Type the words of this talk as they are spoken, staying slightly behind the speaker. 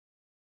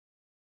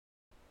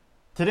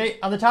Today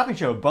on the Topping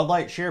Show, Bud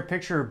Light share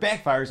picture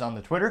backfires on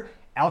the Twitter.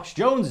 Alex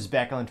Jones is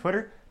back on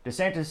Twitter.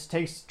 DeSantis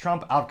takes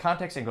Trump out of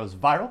context and goes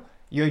viral.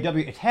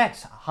 UAW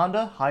attacks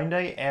Honda,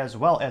 Hyundai, as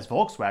well as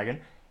Volkswagen.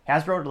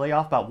 Hasbro to lay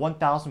off about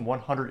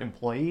 1,100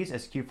 employees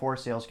as Q4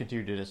 sales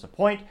continue to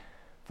disappoint.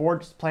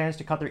 Ford plans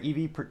to cut their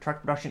EV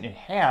truck production in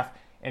half.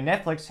 And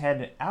Netflix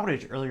had an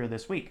outage earlier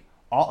this week.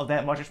 All of that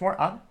and much more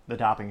on the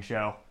Topping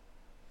Show.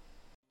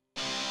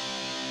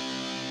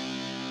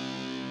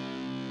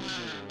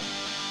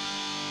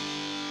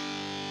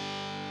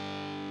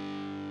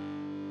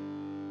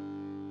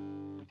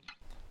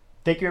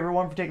 Thank you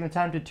everyone for taking the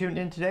time to tune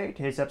in today.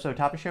 Today's episode of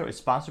Topping Show is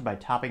sponsored by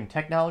Topping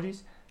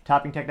Technologies.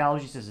 Topping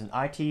Technologies is an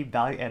IT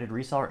value-added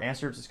reseller and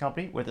services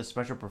company with a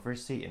special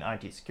proficiency in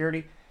IT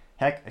security.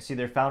 Heck, I see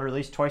their founder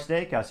released twice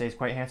today. Gotta say he's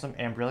quite handsome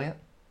and brilliant.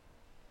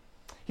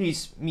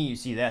 He's me, you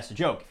see, that's a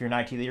joke. If you're an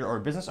IT leader or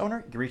a business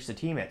owner, you can reach the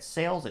team at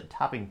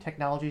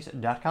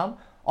sales@toppingtechnologies.com.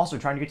 Also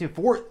trying to get to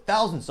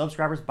 4,000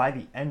 subscribers by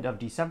the end of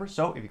December,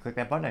 so if you click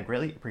that button, I'd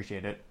greatly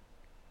appreciate it.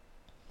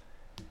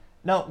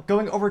 Now,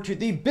 going over to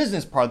the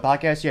business part of the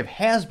podcast, you have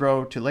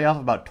Hasbro to lay off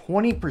about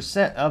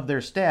 20% of their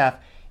staff,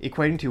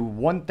 equating to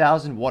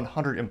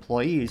 1,100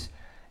 employees.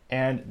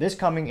 And this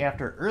coming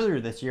after earlier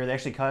this year, they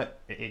actually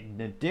cut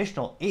an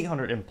additional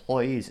 800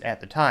 employees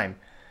at the time.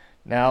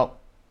 Now,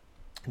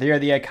 they are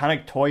the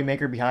iconic toy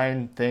maker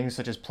behind things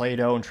such as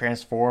Play-Doh and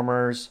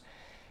Transformers.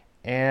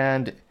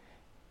 And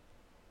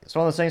it's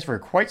one of those things for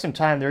quite some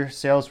time, their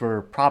sales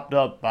were propped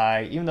up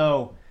by, even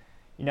though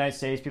United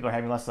States people are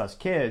having less and less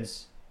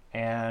kids,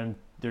 and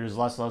there's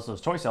less and less of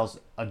those toy sales,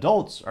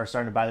 adults are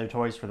starting to buy their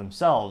toys for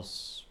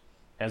themselves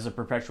as a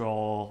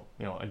perpetual,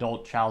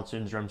 adult-child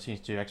syndrome seems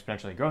to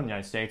exponentially grow in the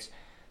United States.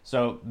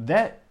 So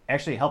that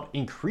actually helped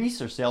increase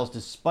their sales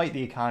despite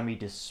the economy,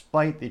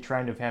 despite the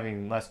trend of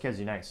having less kids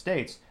in the United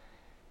States.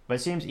 But it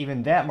seems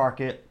even that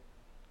market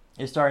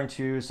is starting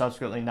to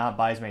subsequently not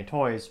buy as many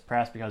toys,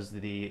 perhaps because of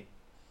the,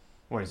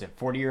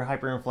 40-year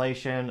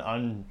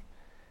hyperinflation,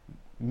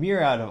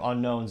 myriad of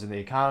unknowns in the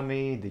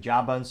economy, the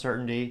job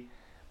uncertainty.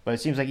 But it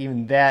seems like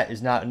even that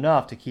is not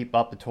enough to keep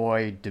up the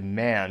toy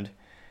demand.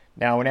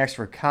 Now, when asked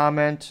for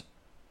comment,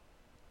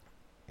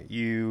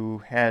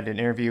 you had an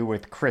interview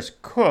with Chris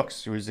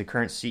Cooks, who is the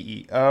current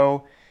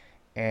CEO,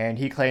 and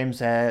he claims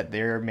that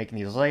they're making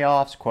these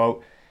layoffs,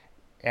 quote,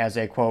 as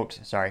a,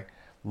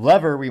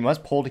 lever we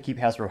must pull to keep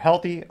Hasbro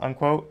healthy,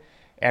 unquote.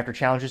 After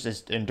challenges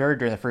is endured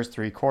during the first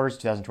three quarters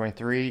of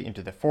 2023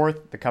 into the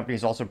fourth, the company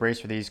is also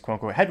braced for these,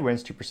 quote-unquote,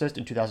 headwinds to persist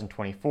in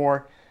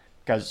 2024,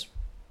 because,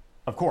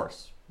 of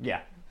course,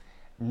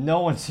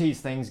 no one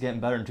sees things getting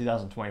better in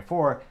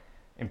 2024,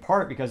 in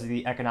part because of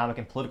the economic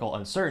and political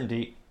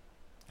uncertainty.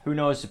 Who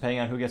knows, depending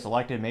on who gets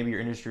elected, maybe your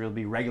industry will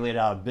be regulated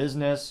out of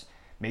business.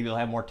 Maybe you'll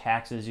have more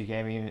taxes you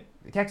haven't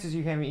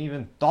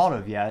even thought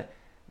of yet.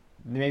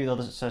 Maybe they'll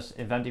just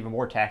invent even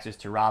more taxes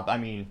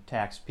to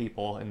tax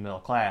people in the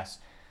middle class.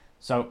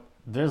 So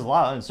there's a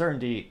lot of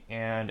uncertainty,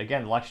 and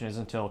again, the election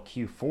isn't until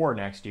Q4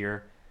 next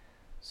year.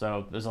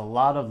 So there's a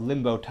lot of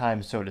limbo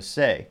time, so to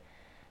say.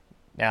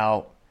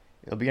 Now,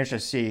 it'll be interesting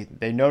to see.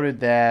 They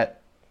noted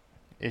that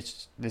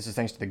this is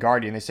thanks to The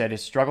Guardian. They said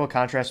its struggle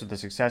contrasts with the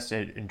success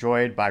it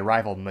enjoyed by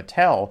rival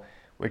Mattel,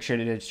 which had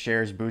its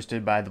shares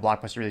boosted by the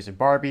blockbuster release of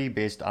Barbie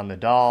based on the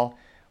doll.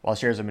 While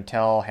shares of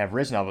Mattel have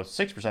risen almost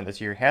 6% this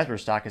year, Hasbro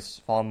stock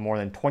has fallen more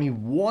than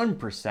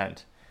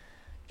 21%.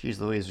 Jeez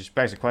Louise, which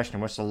begs the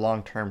question, what's the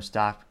long-term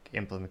stock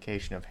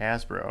implication of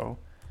Hasbro?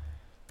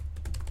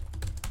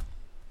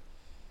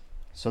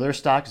 So their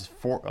stock is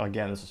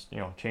this is,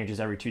 changes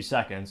every 2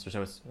 seconds,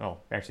 so it's,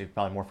 actually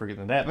probably more frequent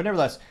than that, but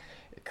nevertheless,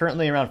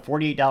 currently around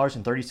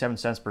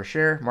 $48.37 per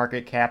share,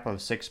 market cap of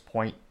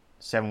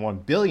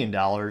 $6.71 billion,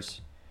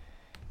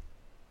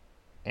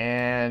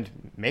 and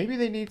maybe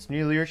they need some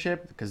new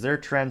leadership because their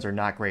trends are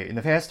not great. In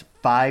the past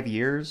 5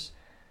 years,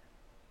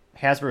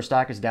 Hasbro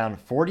stock is down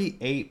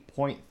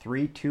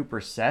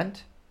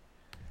 48.32%.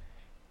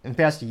 In the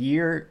past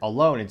year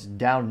alone, it's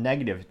down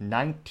negative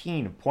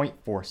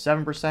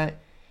 19.47%.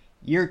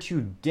 Year to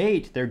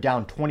date, they're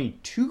down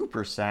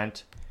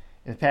 22%.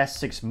 In the past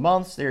 6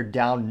 months, they're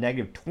down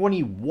negative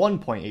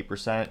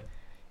 21.8%.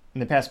 In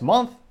the past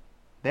month,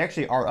 they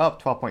actually are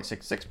up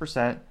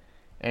 12.66%.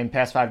 And in the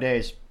past 5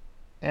 days,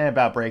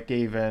 about break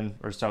even,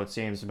 or so it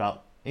seems,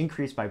 about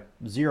increased by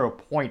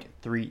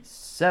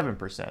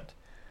 0.37%.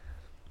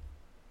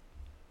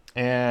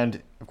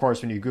 And of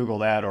course, when you Google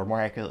that, or more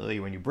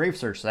accurately, when you Brave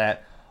search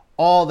that,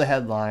 all the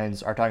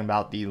headlines are talking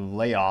about the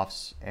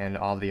layoffs and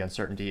all the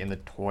uncertainty in the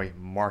toy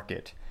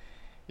market.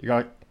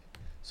 So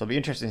it'll be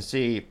interesting to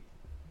see if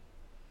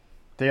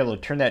they're able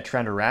to turn that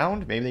trend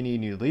around. Maybe they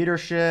need new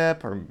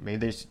leadership, or maybe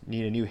they just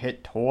need a new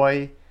hit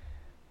toy.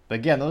 But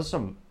again, it's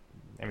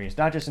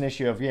not just an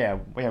issue of, we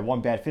had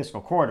one bad fiscal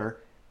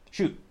quarter.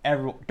 Shoot,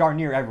 darn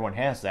near everyone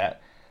has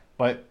that.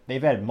 But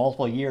they've had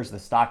multiple years of the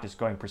stock just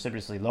going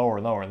precipitously lower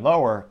and lower and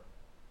lower.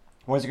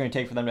 What is it going to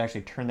take for them to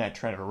actually turn that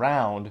trend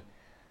around?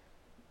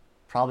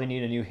 Probably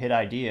need a new hit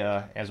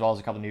idea, as well as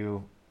a couple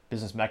new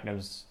business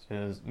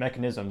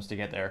mechanisms to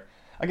get there.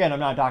 Again,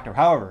 I'm not a doctor.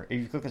 However,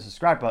 if you click the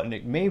subscribe button,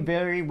 it may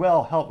very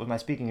well help with my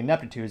speaking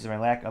ineptitudes and my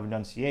lack of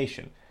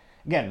enunciation.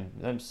 Again,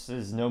 this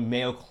is no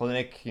Mayo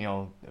Clinic,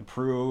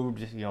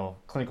 approved,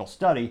 clinical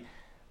study.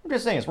 I'm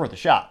just saying it's worth a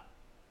shot.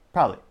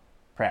 Probably.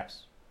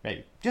 Perhaps.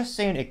 Maybe. Just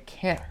saying it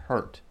can't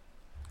hurt.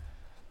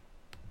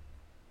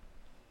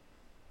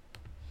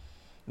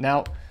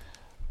 Now,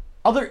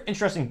 other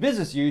interesting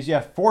business news, you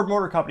have Ford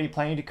Motor Company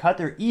planning to cut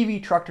their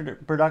EV truck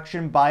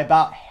production by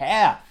about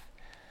half.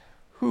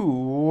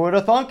 Who would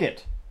have thunk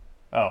it?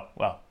 Oh,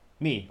 well,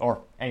 me,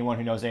 or anyone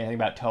who knows anything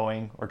about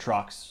towing or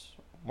trucks,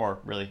 or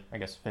really, I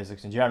guess,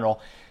 physics in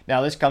general.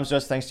 Now, this comes to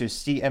us thanks to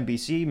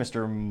CNBC.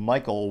 Mr.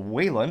 Michael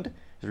Wayland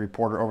is a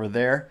reporter over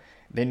there.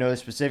 They know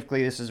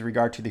specifically this is in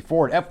regard to the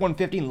Ford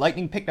F-150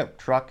 Lightning pickup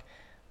truck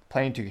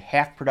planning to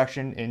half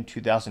production in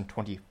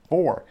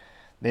 2024.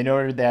 They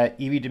noted that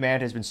EV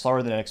demand has been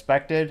slower than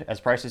expected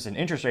as prices and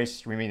interest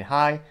rates remain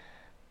high,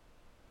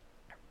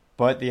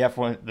 but the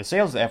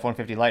sales of the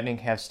F-150 Lightning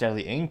have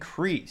steadily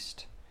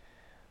increased.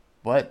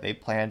 But they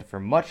planned for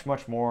much,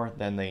 much more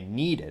than they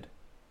needed.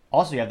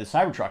 Also, you have the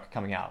Cybertruck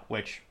coming out,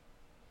 which,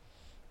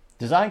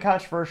 design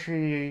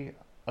controversy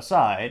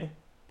aside,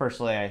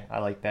 personally, I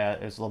like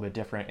that. It's a little bit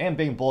different. And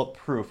being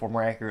bulletproof, or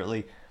more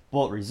accurately,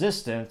 bullet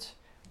resistant,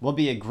 will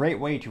be a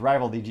great way to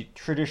rival the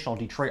traditional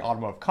Detroit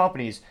automotive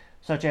companies,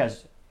 such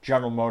as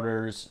General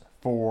Motors,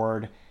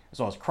 Ford, as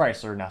well as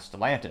Chrysler, now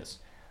Stellantis.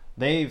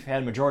 They've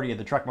had a majority of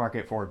the truck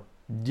market for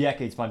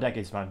decades upon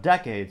decades upon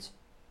decades.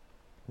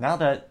 Now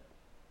that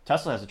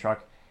Tesla has a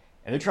truck,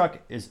 and the truck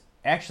is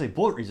actually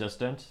bullet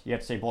resistant, you have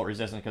to say bullet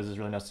resistant because there's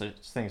really no such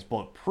thing as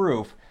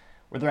bulletproof.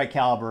 With the right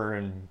caliber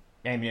and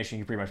ammunition,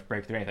 you can pretty much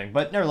break through anything.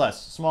 But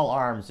nevertheless, small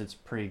arms, it's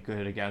pretty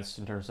good against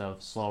in terms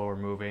of slower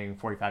moving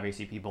 45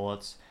 ACP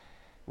bullets,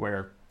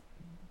 where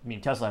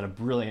Tesla had a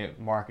brilliant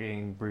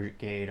marketing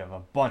brigade of a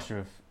bunch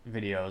of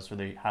videos where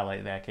they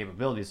highlight that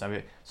capabilities of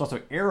it. It's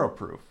also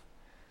arrow-proof.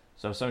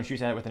 So if someone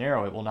shoots at it with an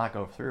arrow, it will not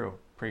go through.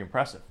 Pretty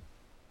impressive.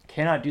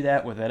 Cannot do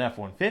that with an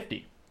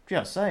F-150.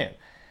 Just saying.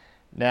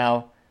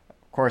 Now,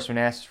 of course, when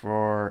asked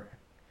for,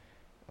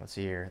 let's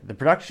see here,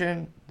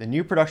 the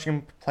new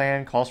production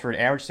plan calls for an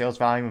average sales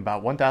volume of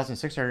about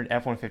 1,600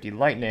 F-150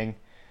 Lightning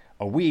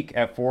a week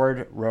at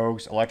Ford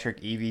Rogue's Electric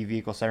EV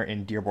Vehicle Center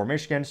in Dearborn,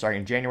 Michigan,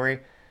 starting in January.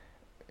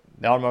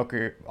 The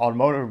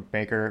automotive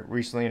maker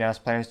recently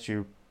announced plans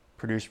to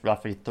produce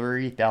roughly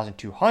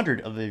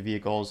 3,200 of the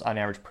vehicles on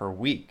average per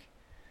week.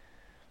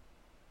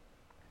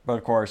 But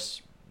of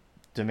course,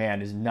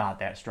 demand is not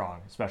that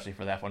strong, especially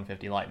for the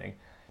F-150 Lightning.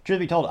 Truth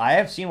be told, I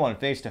have seen one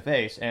face to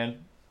face, and it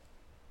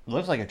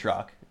looks like a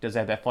truck. It does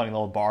have that funny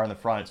little bar in the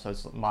front, so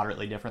it's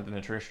moderately different than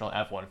the traditional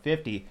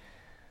F-150.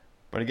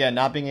 But again,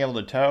 not being able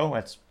to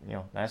tow,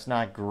 that's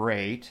not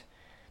great.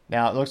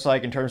 Now, it looks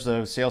like in terms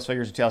of sales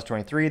figures in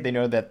 2023, they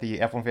know that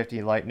the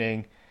F-150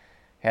 Lightning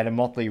had a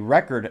monthly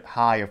record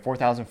high of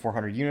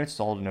 4,400 units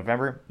sold in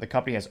November. The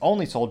company has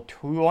only sold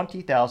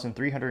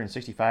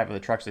 20,365 of the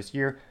trucks this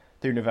year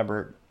through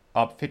November,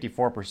 up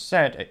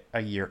 54%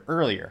 a year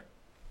earlier.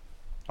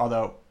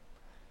 Although,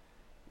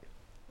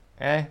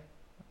 they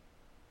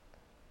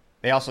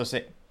also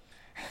say,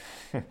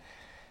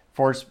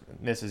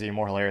 this is even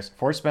more hilarious.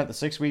 Ford spent the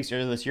 6 weeks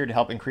earlier this year to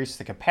help increase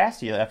the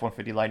capacity of the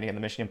F-150 Lightning in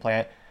the Michigan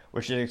plant,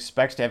 which it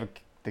expects to have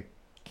the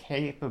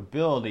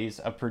capabilities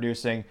of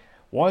producing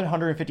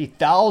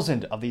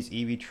 150,000 of these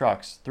EV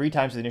trucks, 3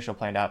 times the initial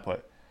planned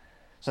output.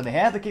 So they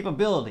have the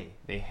capability,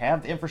 they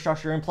have the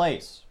infrastructure in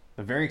place,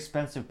 the very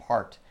expensive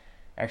part,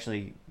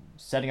 actually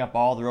setting up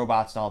all the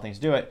robots and all the things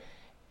to do it,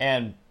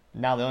 and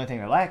now the only thing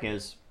they lack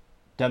is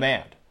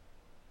demand,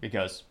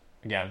 because,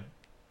 again,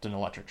 it's an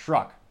electric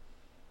truck.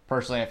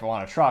 Personally, if I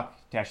want a truck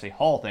to actually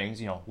haul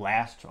things,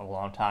 last a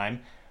long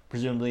time,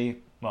 presumably,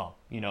 well,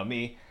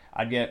 me,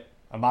 I'd get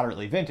a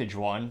moderately vintage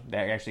one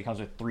that actually comes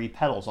with 3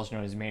 pedals, also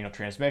known as manual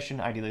transmission,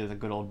 ideally with a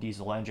good old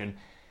diesel engine.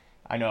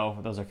 I know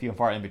those are few and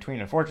far in between,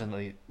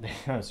 unfortunately,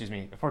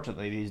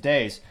 unfortunately these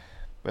days.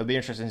 But it'll be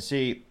interesting to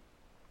see,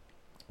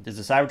 is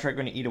the Cybertruck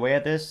going to eat away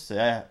at this?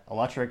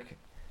 Electric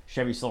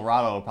Chevy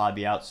Silverado will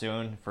probably be out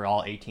soon for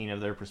all 18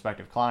 of their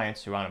prospective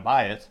clients who want to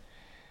buy it.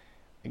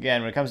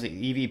 Again, when it comes to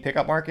the EV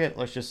pickup market,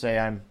 let's just say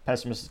I'm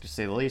pessimistic to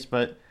say the least,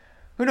 but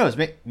who knows?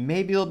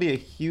 Maybe it'll be a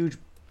huge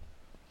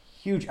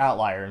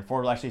outlier, and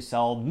Ford will actually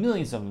sell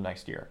millions of them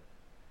next year.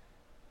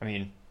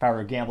 If I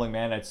were a gambling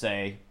man, I'd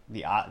say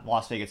the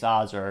Las Vegas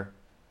odds are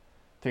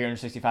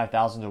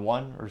 365,000 to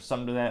 1 or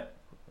something to that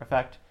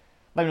effect.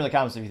 Let me know in the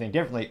comments if you think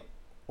differently,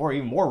 or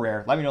even more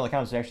rare, let me know in the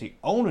comments if you actually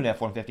own an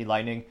F-150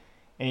 Lightning,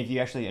 and if you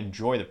actually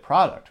enjoy the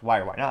product. Why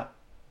or why not?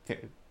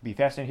 Be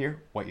fascinated to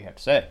hear what you have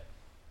to say.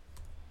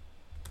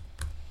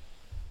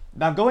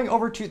 Now, going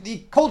over to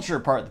the culture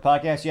part of the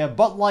podcast, you have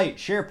Bud Light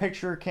share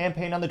picture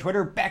campaign on the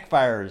Twitter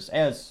backfires,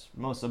 as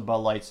most of Bud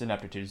Light's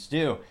ineptitudes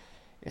do.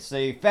 It's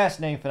a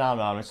fascinating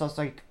phenomenon. It's just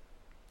like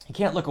you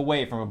can't look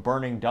away from a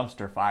burning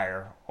dumpster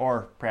fire,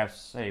 or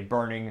perhaps a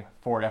burning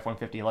Ford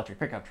F-150 electric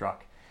pickup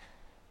truck.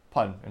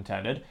 Pun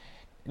intended.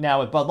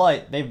 Now, with Bud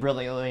Light, they've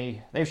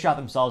shot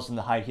themselves in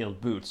the high-heeled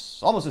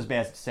boots, almost as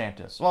bad as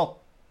DeSantis. Well,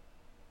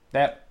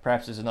 that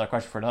perhaps is another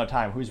question for another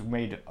time. Who's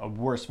made a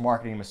worse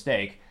marketing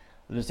mistake,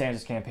 the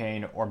DeSantis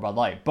campaign or Bud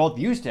Light? Both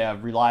used to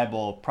have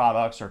reliable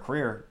products or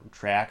career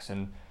tracks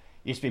and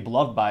used to be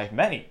beloved by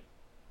many.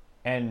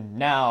 And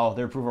now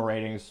their approval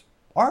ratings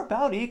are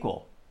about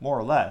equal, more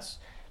or less.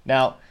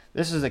 Now,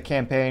 this is a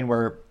campaign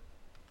where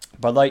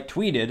Bud Light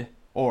tweeted,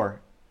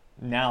 or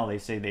now they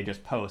say they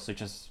just post. It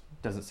just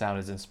doesn't sound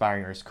as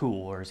inspiring or as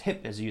cool or as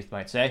hip as youth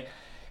might say.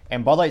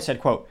 And Bud Light said,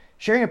 quote,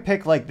 sharing a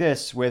pic like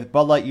this with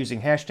Bud Light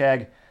using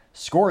hashtag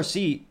score a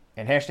seat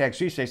and hashtag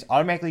sweepstakes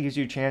automatically gives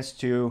you a chance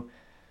to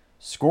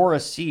score a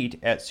seat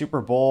at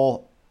Super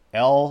Bowl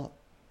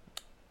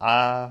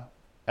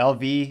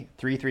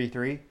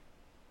LV333.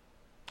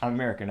 I'm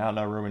American. I don't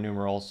know Roman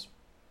numerals.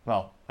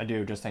 Well, I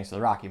do just thanks to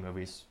the Rocky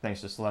movies.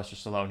 Thanks to Sylvester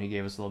Stallone. He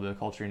gave us a little bit of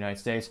culture in the United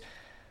States.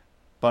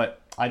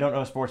 But I don't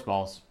know sports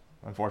balls,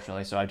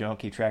 unfortunately, so I don't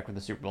keep track with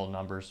the Super Bowl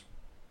numbers.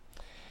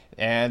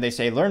 And they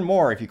say, learn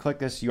more if you click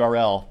this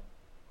URL.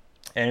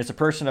 And it's a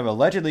person of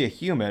allegedly a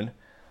human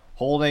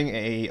holding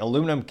a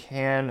aluminum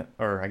can,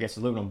 or I guess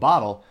aluminum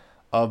bottle,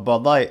 of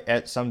Bud Light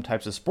at some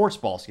types of sports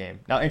balls game.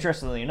 Now,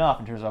 interestingly enough,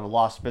 in terms of a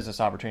lost business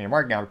opportunity and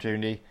marketing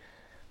opportunity,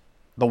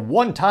 the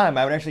one time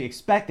I would actually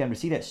expect them to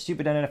see that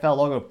stupid NFL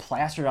logo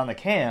plastered on the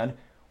can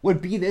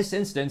would be this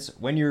instance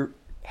when you're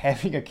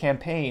having a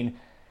campaign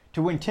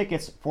to win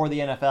tickets for the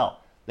NFL.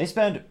 They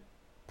spend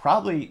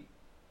probably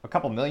a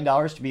couple $1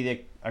 million to be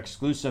the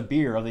exclusive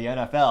beer of the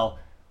NFL,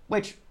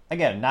 which,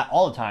 again, not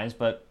all the times,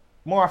 but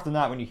more often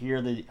than not when you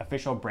hear the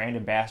official brand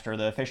ambassador,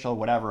 the official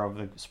whatever of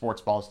the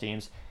sports balls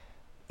teams,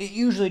 it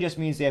usually just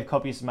means they have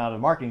copious amount of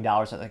marketing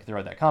dollars that they can throw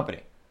at that company.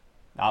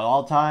 Not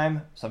all the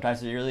time.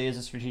 Sometimes it really is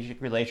a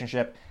strategic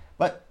relationship,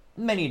 but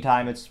many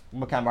times it's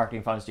what kind of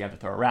marketing funds do you have to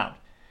throw around.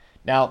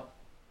 Now,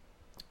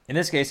 in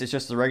this case, it's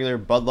just the regular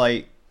Bud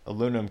Light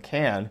aluminum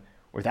can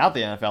without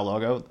the NFL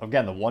logo.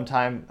 Again, the one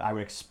time I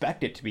would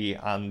expect it to be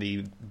on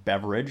the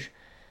beverage,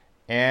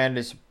 and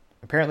it's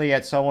apparently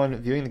at someone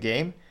viewing the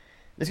game.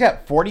 It's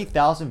got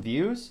 40,000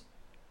 views,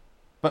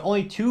 but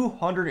only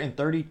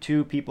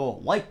 232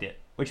 people liked it,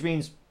 which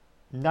means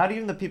not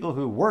even the people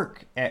who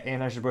work at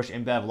Anheuser-Busch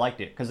InBev liked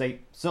it, because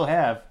they still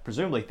have,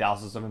 presumably,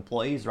 thousands of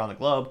employees around the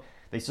globe.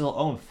 They still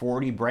own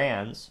 40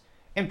 brands.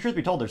 And truth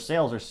be told, their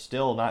sales are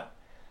still not...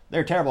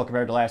 They're terrible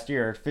compared to last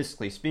year.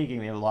 Fiscally speaking,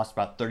 they've lost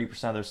about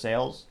 30% of their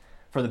sales.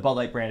 For the Bud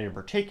Light brand in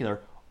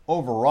particular,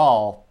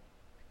 overall,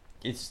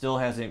 it still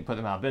hasn't put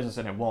them out of business,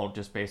 and it won't,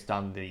 just based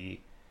on the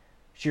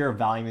sheer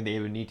volume they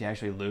would need to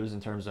actually lose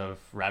in terms of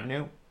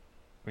revenue.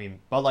 I mean,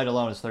 Bud Light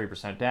alone is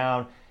 30%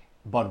 down.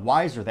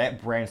 Budweiser, that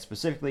brand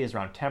specifically, is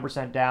around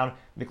 10% down.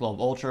 Michelob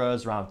Ultra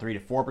is around 3 to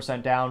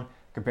 4% down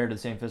compared to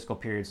the same fiscal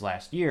periods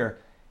last year.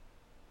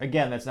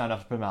 Again, that's not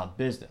enough to put them out of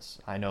business.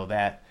 I know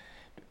that.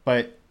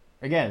 But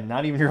again,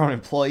 not even your own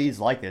employees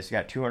like this. You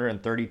got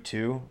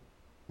 232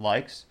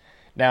 likes.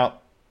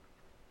 Now,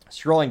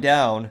 scrolling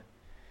down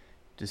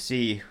to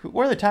see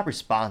what are the top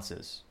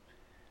responses.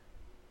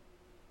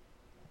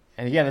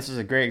 And again, this is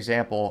a great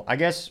example. I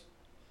guess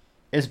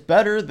it's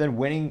better than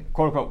winning,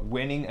 quote unquote,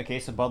 winning a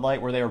case of Bud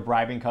Light, where they were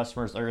bribing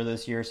customers earlier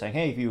this year saying,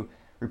 hey, if you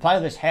reply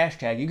to this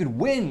hashtag, you could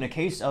win a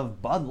case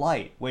of Bud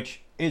Light,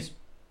 which is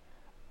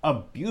a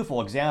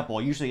beautiful example.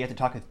 Usually you have to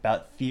talk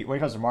about, when it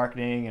comes to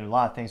marketing and a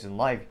lot of things in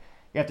life,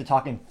 you have to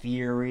talk in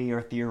theory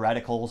or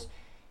theoreticals.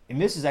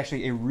 And this is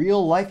actually a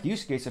real life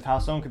use case of how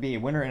someone could be a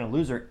winner and a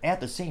loser at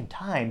the same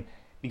time,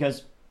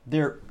 because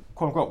they're,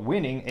 quote unquote,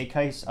 winning a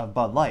case of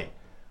Bud Light,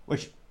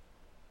 which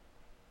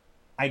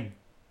I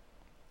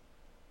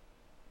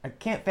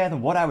can't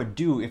fathom what I would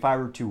do if I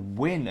were to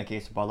win a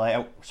case of Bud Light.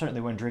 I certainly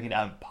wouldn't drink it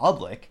out in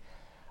public.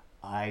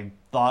 I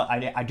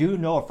do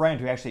know a friend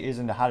who actually is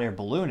into hot air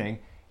ballooning,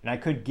 and I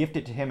could gift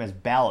it to him as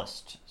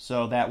ballast,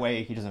 so that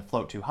way he doesn't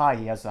float too high.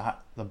 He has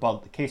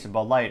the case of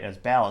Bud Light as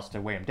ballast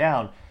to weigh him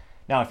down.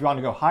 Now, if you want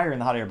to go higher in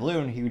the hot air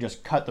balloon, he would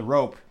just cut the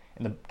rope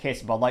in the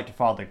case of Bud Light to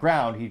fall to the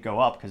ground. He'd go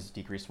up because it's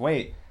decreased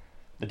weight.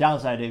 The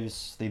downside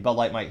is the Bud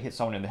Light might hit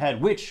someone in the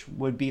head, which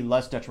would be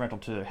less detrimental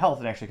to health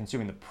than actually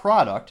consuming the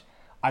product.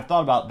 I've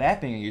thought about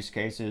that being a use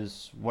case,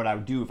 is what I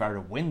would do if I were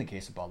to win the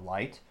case of Bud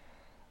Light.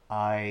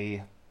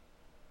 What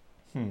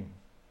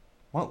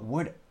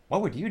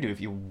would you do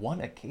if you won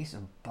a case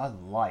of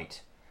Bud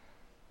Light?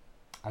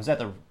 I was at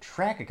the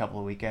track a couple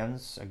of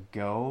weekends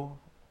ago.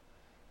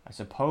 I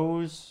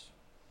suppose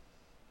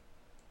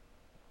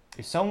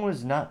if someone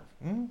was not...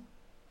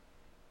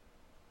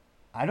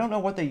 I don't know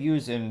what they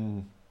use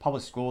in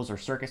public schools or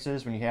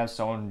circuses when you have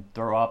someone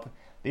throw up.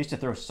 They used to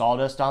throw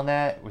sawdust on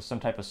that with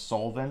some type of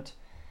solvent.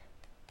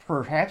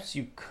 Perhaps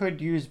you could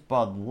use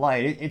Bud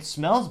Light. It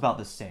smells about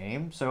the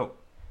same, so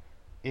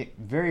it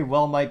very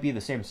well might be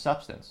the same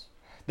substance.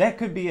 That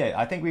could be it.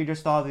 I think we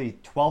just thought of the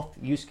 12th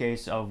use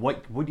case of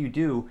what would you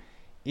do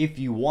if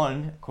you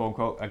won, quote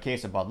unquote, a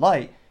case of Bud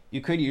Light.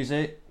 You could use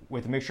it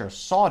with a mixture of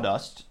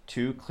sawdust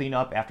to clean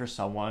up after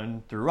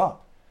someone threw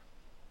up.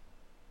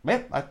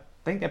 Yeah, I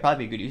think that'd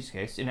probably be a good use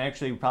case, and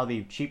actually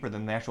probably cheaper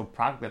than the actual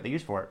product that they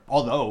use for it.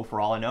 Although, for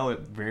all I know,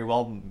 it very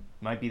well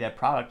might be that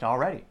product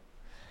already.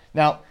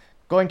 Now,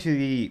 going to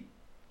the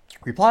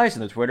replies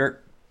in the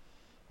Twitter,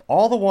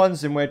 all the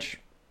ones in which,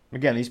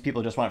 again, these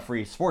people just want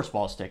free sports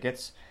balls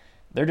tickets,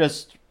 they're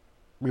just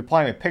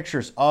replying with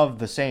pictures of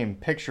the same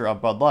picture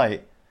of Bud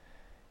Light.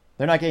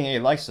 They're not getting any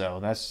likes, though.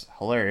 That's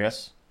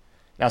hilarious.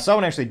 Now,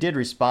 someone actually did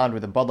respond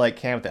with a Bud Light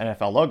can with the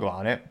NFL logo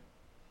on it,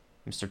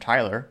 Mr.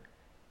 Tyler.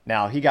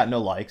 Now, he got no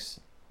likes,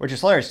 which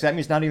is hilarious because that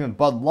means not even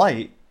Bud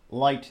Light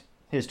liked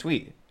his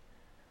tweet.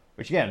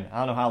 Which, again, I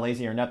don't know how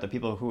lazy or inept the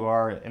people who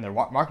are in their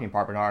marketing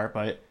department are,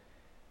 but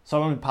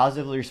someone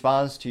positively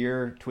responds to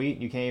your tweet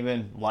and you can't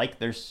even like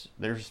their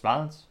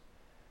response.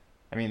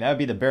 I mean, that would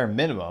be the bare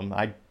minimum.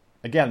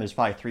 Again, there's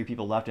probably 3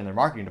 people left in their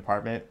marketing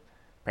department.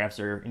 Perhaps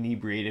they're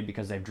inebriated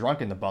because they've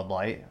drunken the Bud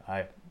Light.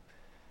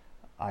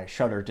 I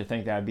shudder to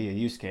think that would be a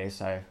use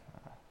case.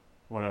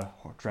 What a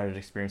dreaded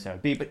experience that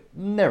would be. But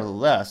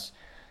nevertheless,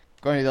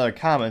 going to the other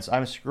comments,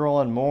 I'm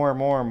scrolling more and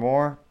more and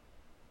more.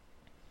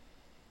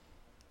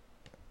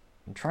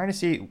 I'm trying to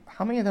see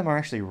how many of them are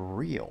actually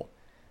real.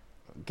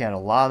 Again, a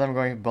lot of them are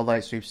going to Bud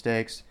Light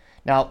sweepstakes.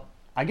 Now,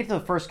 I get to the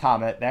first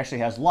comment that actually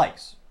has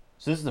likes.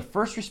 So this is the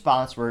first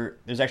response where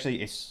there's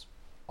actually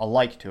a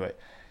like to it.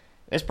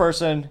 This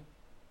person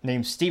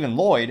named Stephen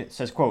Lloyd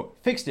says, quote,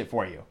 fixed it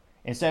for you.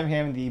 Instead of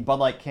having the Bud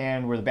Light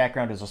can where the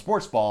background is a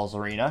sports balls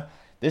arena,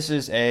 this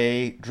is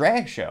a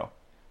drag show.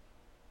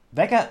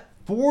 That got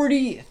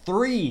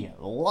 43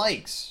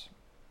 likes.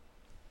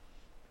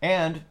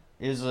 And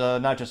is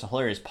not just a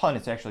hilarious pun,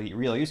 it's actually a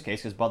real use case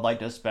because Bud Light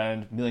does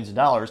spend millions of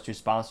dollars to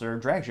sponsor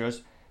drag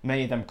shows,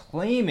 many of them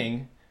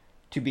claiming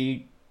to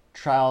be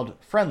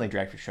child-friendly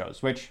drag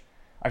shows, which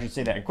I should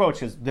say that in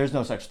quotes because there's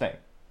no such thing.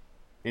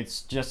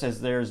 It's just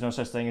as there's no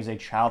such thing as a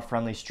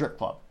child-friendly strip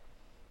club.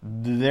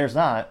 There's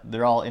not.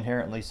 They're all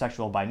inherently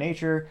sexual by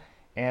nature,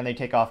 and they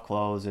take off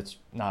clothes. It's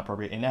not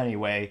appropriate in any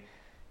way.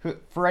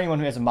 For anyone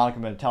who has a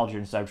modicum of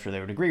intelligence, I'm sure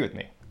they would agree with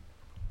me.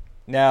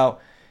 Now,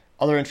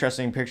 other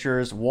interesting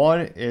pictures.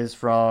 One is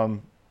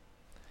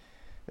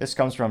this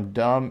comes from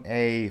Dumb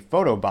A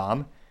Photo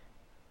Bomb.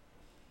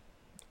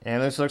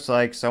 And this looks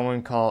like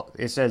someone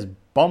it says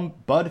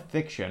Bud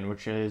Fiction,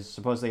 which is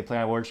supposedly a play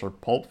on words for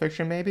Pulp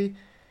Fiction, maybe.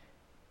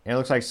 And it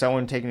looks like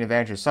someone taking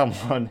advantage of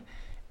someone.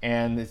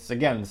 And it's,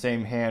 again, the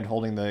same hand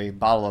holding the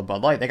bottle of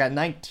Bud Light. They got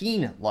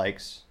 19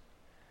 likes.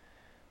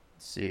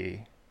 Let's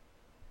see.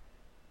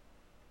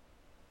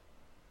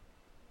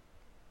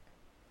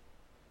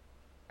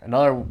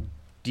 Another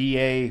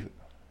DA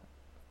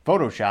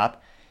Photoshop.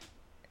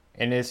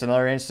 And it's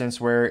another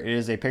instance where it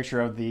is a picture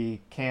of the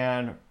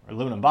can, or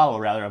aluminum bottle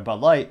rather, of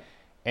Bud Light.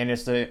 And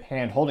it's the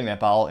hand holding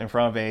that bottle in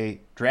front of a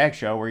drag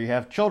show where you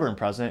have children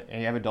present and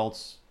you have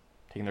adults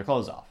taking their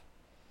clothes off.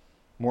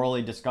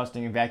 Morally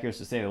disgusting and vacuous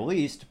to say the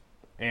least,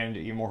 and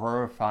even more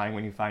horrifying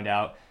when you find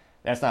out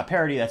that's not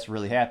parody, that's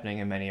really happening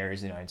in many areas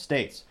of the United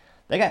States.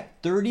 They got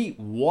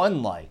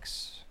 31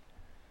 likes.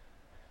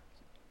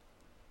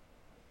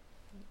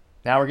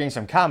 Now we're getting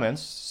some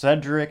comments.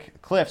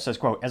 Cedric Cliff says,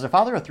 quote, as a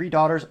father of 3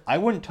 daughters, I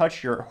wouldn't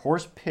touch your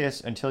horse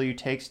piss until you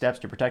take steps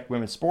to protect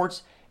women's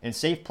sports and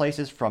safe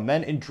places from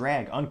men in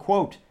drag,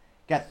 unquote.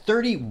 Got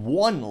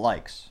 31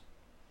 likes.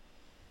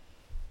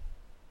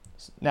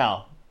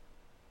 Now,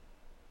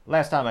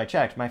 last time I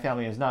checked, my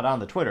family is not on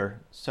the Twitter,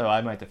 so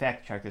I might have to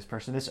fact check this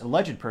person. This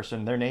alleged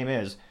person, their name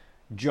is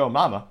Joe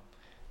Mama.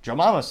 Joe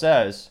Mama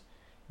says,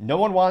 no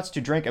one wants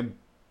to drink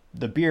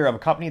the beer of a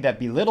company that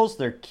belittles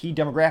their key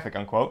demographic,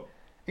 unquote.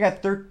 I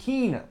got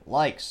 13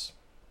 likes.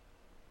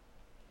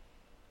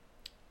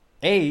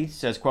 A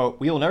says, quote,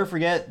 we will never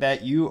forget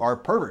that you are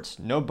perverts.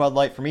 No Bud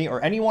Light for me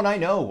or anyone I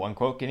know,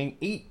 unquote, getting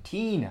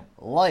 18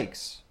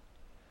 likes.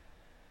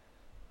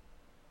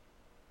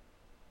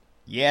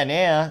 Yeah,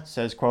 nah,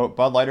 says, quote,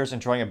 Bud Lighters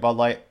enjoying a Bud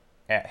Light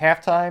at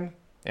halftime.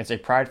 It's a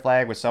pride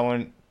flag with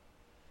someone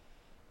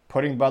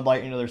putting Bud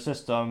Light into their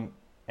system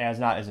as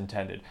not as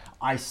intended.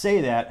 I say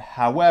that,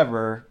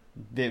 however,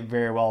 it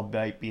very well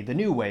might be the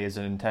new way as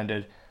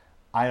intended.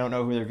 I don't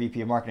know who their VP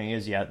of marketing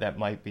is yet. That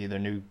might be the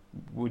new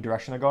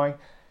direction they're going.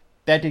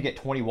 That did get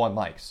 21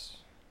 likes.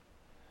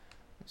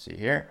 Let's see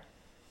here.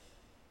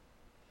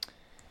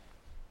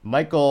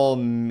 Michael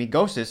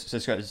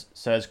Migosis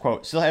says,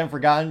 quote, still haven't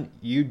forgotten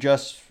you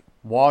just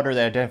water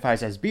that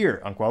identifies as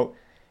beer, unquote.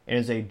 It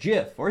is a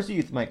GIF, or as the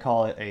youth might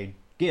call it, a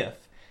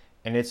GIF.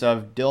 And it's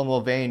of Dylan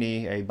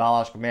Mulvaney, a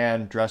biological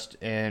man dressed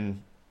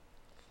in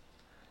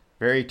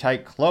very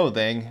tight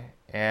clothing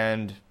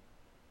and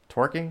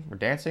twerking or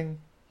dancing.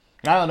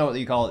 I don't know what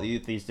you call it the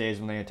youth these days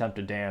when they attempt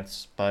to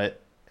dance,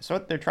 but it's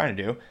what they're trying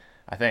to do,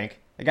 I think.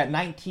 They got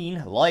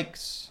 19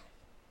 likes.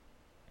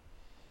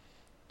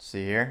 Let's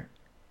see here.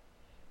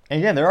 And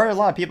again, there are a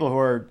lot of people who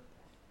are...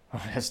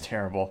 Oh, that's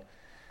terrible.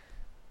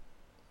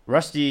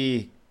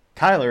 Rusty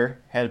Kyler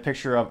had a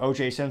picture of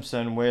O.J.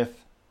 Simpson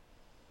with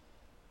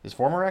his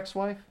former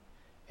ex-wife.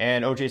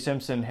 And O.J.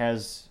 Simpson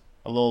has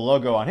a little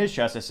logo on his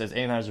chest that says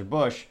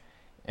Anheuser-Busch.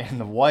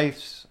 And the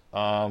wife's...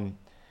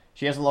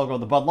 she has a logo of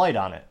the Bud Light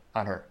on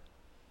her.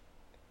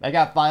 I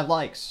got 5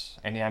 likes,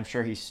 and I'm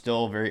sure he's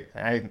still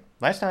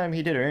last time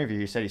he did an interview,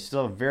 he said he's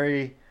still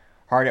very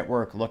hard at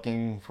work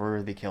looking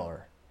for the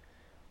killer.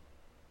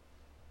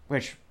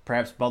 which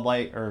perhaps Bud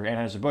Light or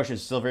Anheuser-Busch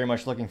is still very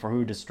much looking for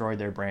who destroyed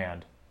their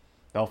brand.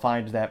 They'll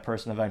find that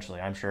person eventually,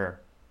 I'm sure.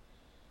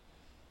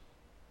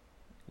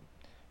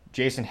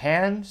 Jason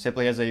Han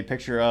simply has a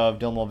picture of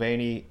Dylan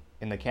Mulvaney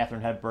in the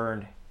Katharine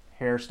Hepburn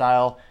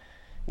hairstyle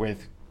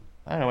with,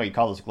 I don't know what you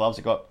call those gloves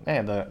that go up.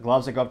 The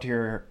gloves that go up to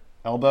your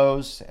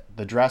elbows,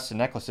 the dress and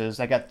necklaces.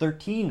 That got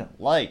 13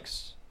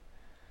 likes.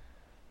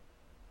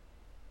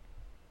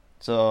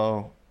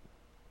 So,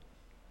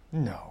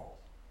 no.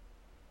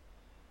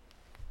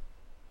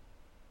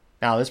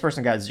 Now, this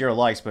person got 0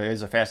 likes, but it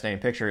is a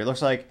fascinating picture. It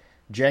looks like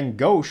Jen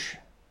Ghosh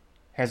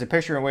has a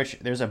picture in which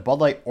there's a Bud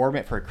Light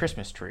ornament for a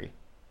Christmas tree.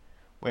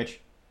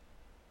 Which,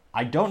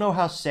 I don't know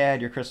how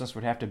sad your Christmas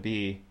would have to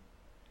be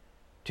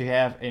to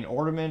have an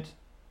ornament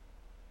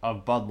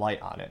of Bud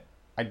Light on it.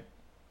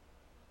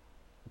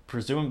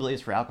 Presumably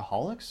it's for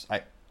alcoholics?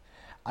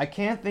 I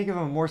can't think of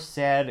a more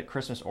sad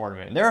Christmas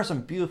ornament. And there are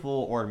some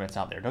beautiful ornaments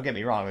out there. Don't get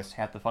me wrong. It's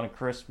half the fun of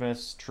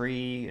Christmas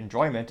tree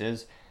enjoyment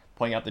is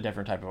pointing out the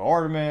different type of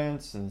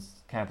ornaments and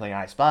kind of playing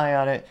I Spy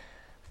on it.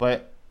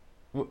 But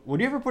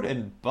would you ever put a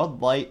Bud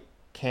Light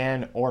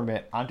can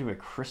ornament onto a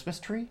Christmas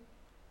tree?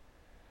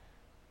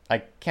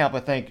 I can't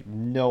but think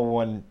no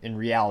one in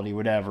reality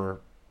would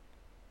never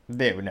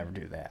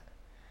do that.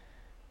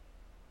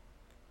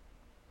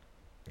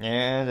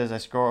 And as I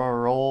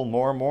scroll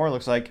more and more, it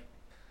looks like,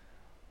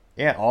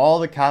 yeah, all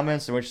the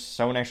comments in which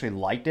someone actually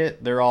liked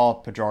it, they're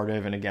all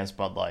pejorative and against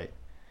Bud Light.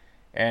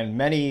 And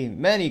many,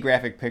 many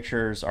graphic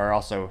pictures are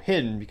also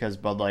hidden because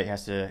Bud Light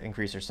has to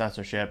increase their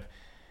censorship.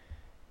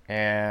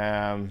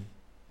 And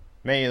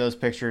many of those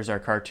pictures are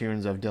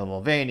cartoons of Dylan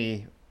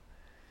Mulvaney.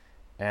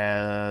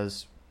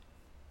 As,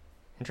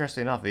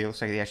 interestingly enough, it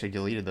looks like they actually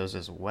deleted those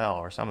as well,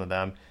 or some of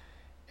them.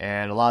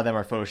 And a lot of them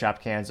are Photoshop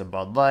cans of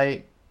Bud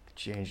Light,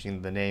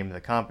 changing the name of the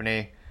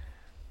company.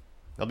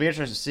 It'll be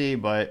interesting to see,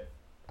 but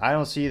I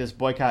don't see this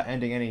boycott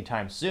ending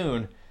anytime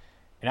soon.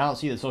 And I don't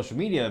see the social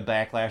media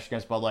backlash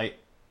against Bud Light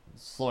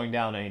slowing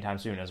down anytime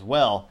soon as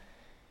well.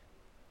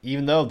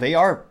 Even though they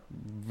are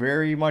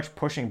very much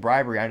pushing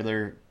bribery onto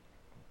their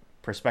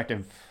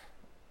prospective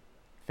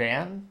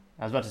fan.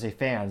 I was about to say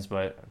fans,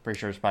 but I'm pretty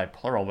sure it's probably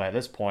plural by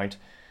this point.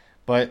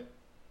 But,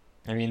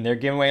 I mean, they're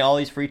giving away all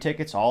these free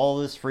tickets, all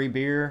this free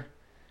beer.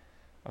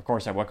 Of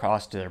course, at what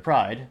cost to their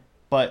pride.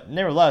 But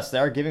nevertheless, they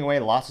are giving away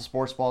lots of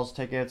sports balls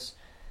tickets.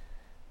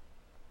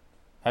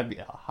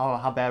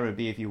 How bad would it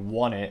be if you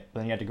won it, but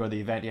then you had to go to the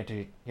event,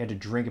 you had to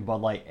drink a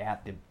Bud Light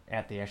at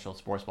the actual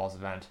sports balls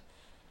event.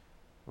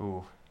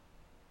 Ooh.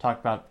 Talk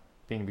about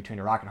being between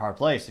a rock and a hard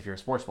place if you're a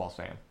sports balls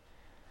fan.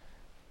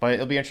 But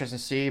it'll be interesting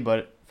to see,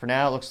 but for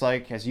now it looks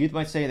like, as youth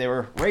might say, they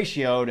were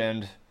ratioed,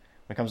 and when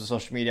it comes to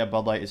social media,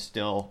 Bud Light is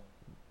still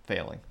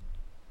failing.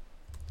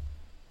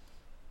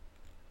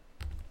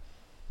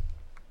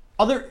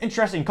 Other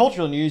interesting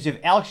cultural news, you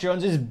have Alex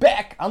Jones is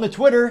back on the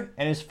Twitter,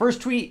 and his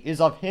first tweet is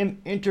of him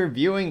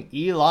interviewing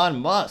Elon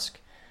Musk.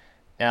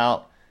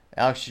 Now,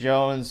 Alex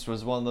Jones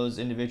was one of those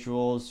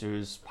individuals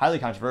who's highly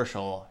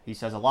controversial. He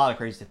says a lot of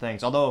crazy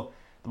things, although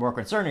the more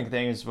concerning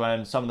thing is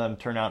when some of them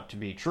turn out to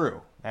be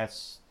true.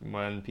 That's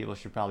when people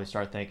should probably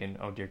start thinking,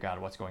 oh dear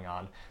God, what's going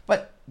on?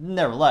 But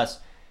nevertheless,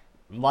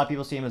 a lot of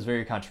people see him as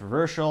very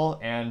controversial,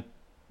 and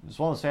it's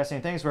one of those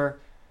fascinating things where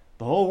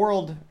the whole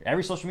world,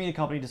 every social media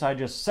company decided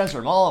to just censor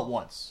him all at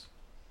once.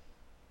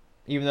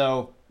 Even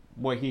though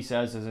what he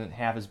says isn't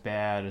half as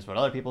bad as what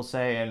other people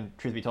say, and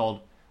truth be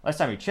told, last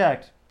time we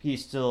checked,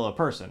 he's still a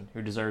person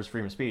who deserves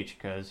freedom of speech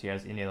because he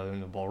has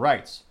inalienable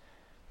rights.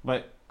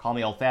 But call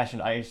me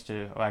old-fashioned, I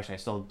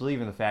still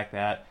believe in the fact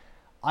that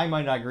I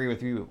might not agree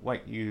with you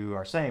what you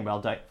are saying, but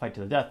I'll fight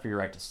to the death for your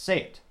right to say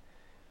it.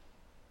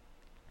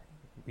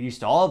 We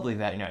used to all believe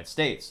that in the United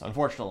States.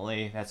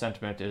 Unfortunately, that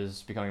sentiment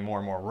is becoming more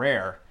and more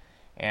rare,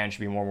 and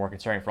should be more and more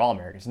concerning for all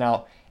Americans.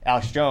 Now,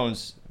 Alex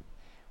Jones,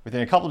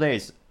 within a couple of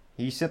days,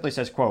 he simply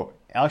says, quote,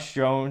 Alex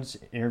Jones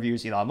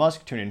interviews Elon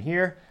Musk, tune in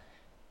here.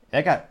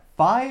 That got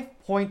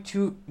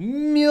 5.2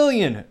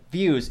 million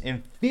views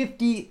and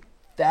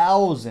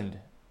 50,000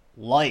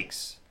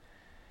 likes.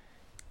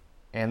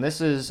 And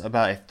this is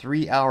about a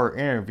 3-hour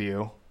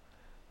interview.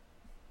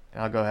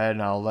 And I'll go ahead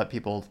and I'll let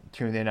people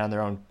tune in on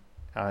their own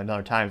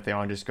another time if they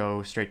want to just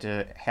go straight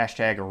to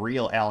hashtag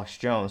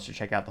 #RealAlexJones to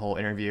check out the whole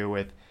interview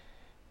with.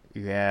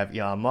 You have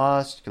Elon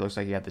Musk. It looks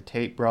like you have the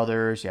Tate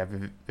brothers. You have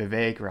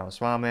Vivek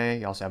Ramaswamy.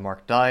 You also have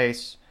Mark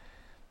Dice.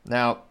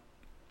 Now,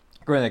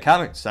 going to the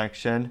comment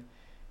section,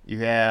 you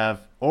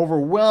have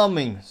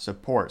overwhelming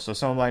support. So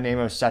someone by the name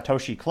of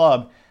Satoshi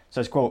Club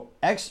says, quote,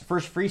 X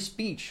for free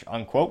speech,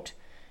 unquote.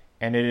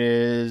 And it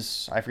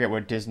is, I forget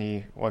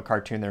what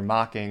cartoon they're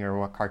mocking or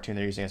what cartoon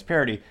they're using as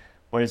parody,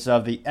 but it's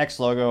of the X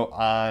logo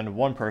on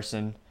one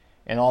person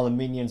and all the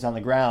minions on the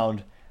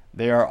ground.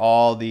 They are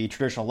all the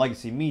traditional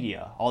legacy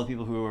media, all the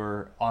people who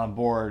are on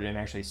board and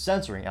actually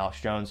censoring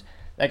Alex Jones.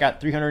 That got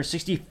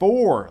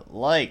 364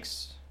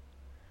 likes.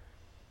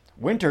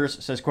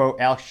 Winters says, quote,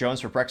 Alex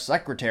Jones for press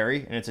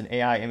secretary, and it's an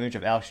AI image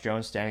of Alex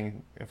Jones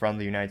standing in front of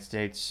the United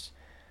States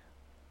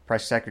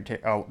press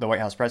secretary, the White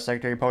House press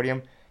secretary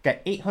podium. Got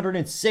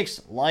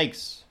 806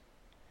 likes.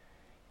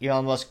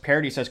 Elon Musk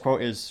parody says,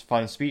 quote, is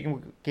fun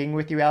speaking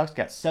with you, Alex.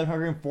 Got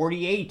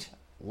 748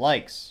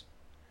 likes.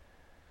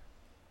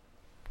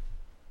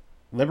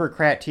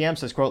 Libercrat TM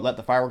says, quote, let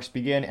the fireworks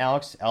begin,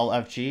 Alex,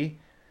 LFG,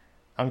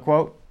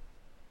 unquote.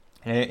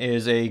 And it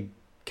is a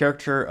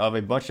caricature of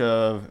a bunch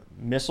of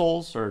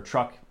missiles or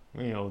truck,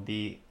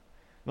 the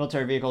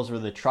military vehicles where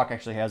the truck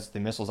actually has the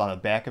missiles on the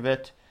back of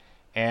it.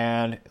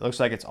 And it looks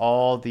like it's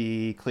all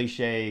the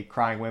cliche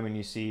crying women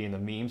you see in the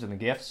memes and the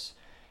GIFs.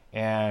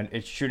 And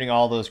it's shooting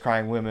all those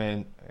crying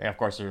women, and of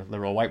course they're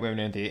literal white women,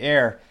 into the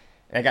air.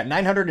 And I got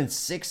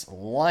 906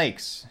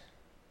 likes.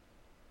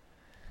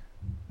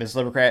 This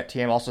Libercrat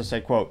TM also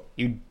said, quote,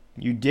 you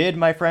did,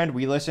 my friend.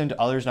 We listened.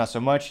 Others not so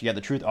much. Yet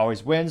the truth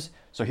always wins.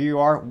 So here you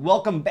are.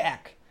 Welcome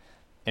back.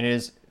 And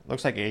it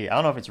looks like I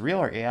don't know if it's real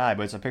or AI,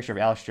 but it's a picture of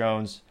Alex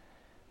Jones,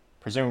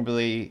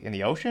 presumably in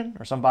the ocean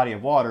or some body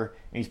of water.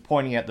 And he's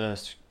pointing at the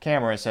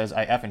camera. It says,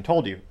 I effing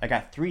told you. I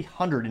got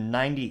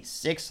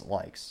 396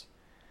 likes.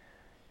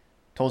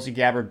 Tulsi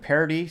Gabbard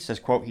parody says,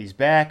 quote, he's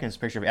back. And it's a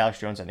picture of Alex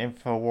Jones on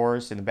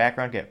InfoWars in the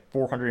background. Get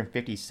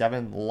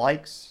 457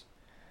 likes.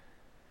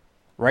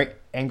 Right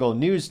Angle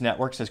News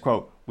Network says,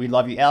 quote, we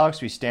love you,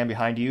 Alex. We stand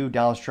behind you,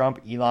 Donald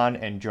Trump, Elon,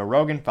 and Joe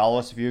Rogan. Follow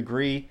us if you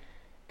agree.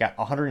 Got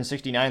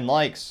 169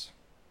 likes.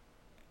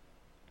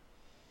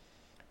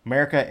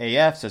 America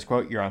AF says,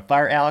 quote, you're on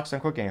fire, Alex,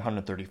 unquote, getting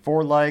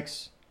 134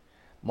 likes.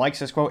 Mike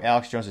says, quote,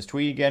 Alex Jones is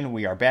tweeting again.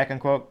 We are back,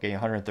 unquote, getting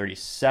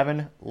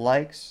 137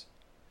 likes.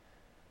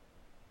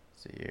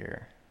 Let's see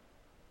here.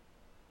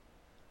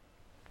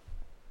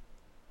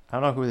 I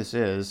don't know who this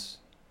is.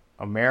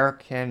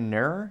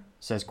 Americaner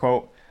says,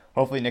 quote,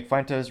 hopefully Nick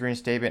Fuentes'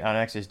 reinstatement on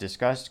X is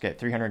discussed. Get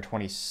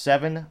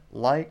 327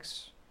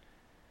 likes.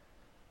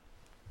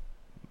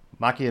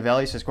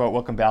 Machiavelli says, quote,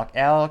 welcome back,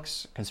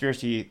 Alex.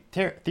 Conspiracy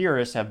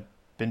theorists have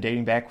been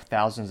dating back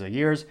thousands of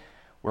years.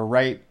 We're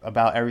right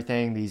about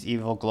everything these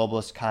evil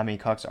globalist commie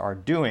cucks are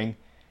doing.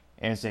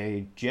 And it's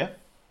a GIF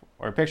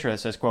or a picture that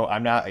says, quote,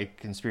 I'm not a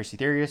conspiracy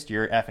theorist.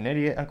 You're effing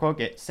idiot, unquote.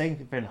 Get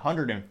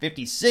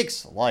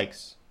 756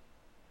 likes.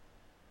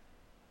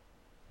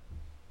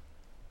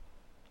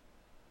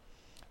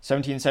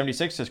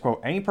 1776 says,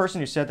 quote, any person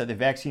who said that the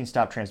vaccine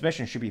stopped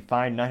transmission should be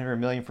fined $900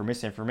 million for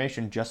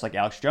misinformation, just like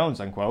Alex Jones,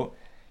 unquote.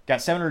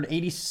 Got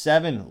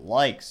 787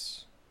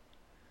 likes.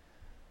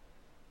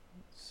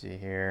 Let's see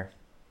here.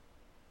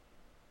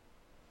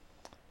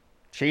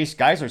 Chase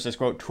Geisler says,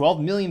 quote, 12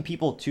 million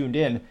people tuned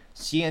in.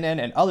 CNN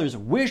and others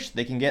wish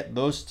they can get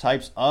those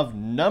types of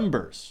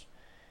numbers,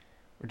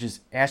 which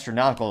is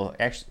astronomical.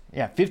 Actually,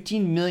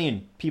 15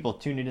 million people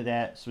tuned into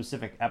that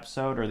specific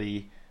episode or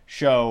the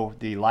show,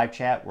 the live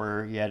chat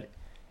where he had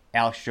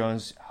Alex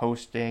Jones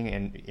hosting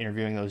and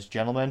interviewing those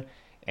gentlemen.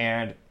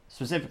 And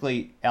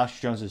specifically, Alex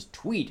Jones's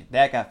tweet,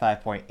 that got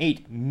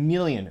 5.8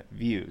 million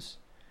views.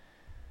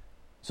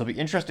 So it'll be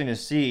interesting to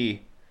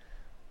see.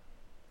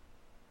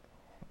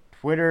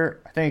 Twitter,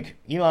 I think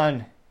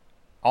Elon,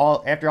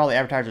 after all the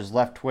advertisers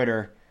left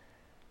Twitter,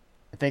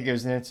 I think it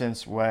was an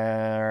instance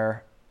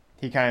where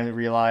he kind of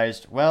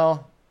realized,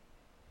 well,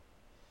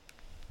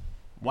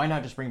 why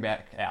not just bring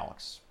back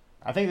Alex?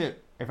 I think that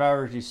if I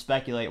were to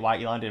speculate why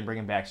Elon didn't bring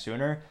him back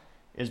sooner,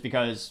 is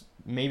because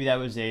maybe that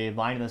was a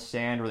line in the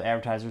sand where the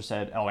advertisers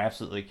said, oh,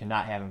 absolutely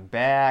cannot have him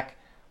back.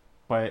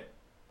 But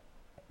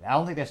I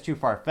don't think that's too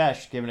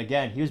far-fetched, given,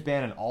 again, he was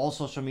banned on all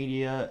social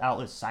media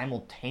outlets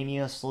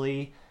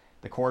simultaneously.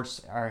 The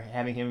courts are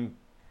having him,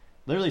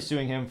 literally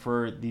suing him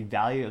for the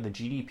value of the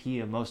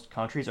GDP of most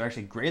countries, or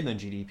actually greater than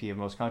GDP of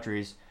most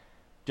countries,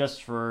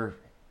 just for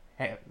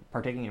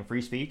partaking in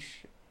free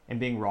speech and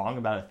being wrong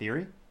about a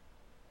theory.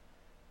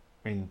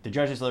 I mean, the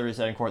judges literally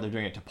said in court they're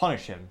doing it to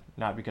punish him,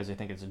 not because they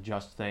think it's a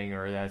just thing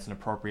or that it's an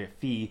appropriate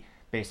fee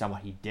based on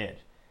what he did.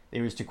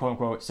 It was to,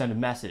 quote-unquote, send a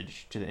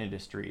message to the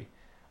industry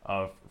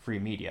of free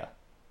media,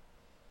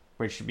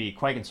 which should be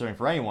quite concerning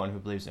for anyone who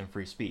believes in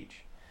free speech.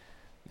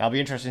 Now, it'll be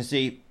interesting to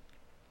see,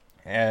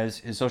 as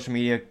his social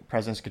media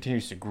presence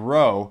continues to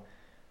grow,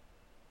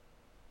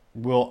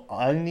 will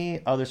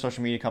any other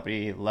social media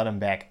company let him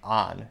back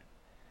on?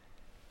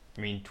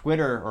 I mean,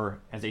 Twitter, or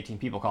as 18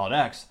 people call it,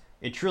 X,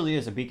 it truly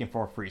is a beacon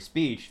for free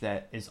speech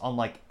that is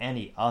unlike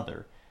any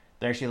other.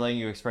 They're actually letting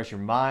you express your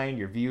mind,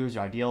 your views,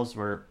 your ideals,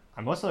 where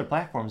on most other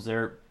platforms,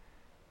 they're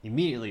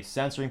immediately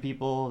censoring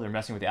people. They're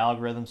messing with the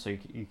algorithms, so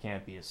you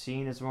can't be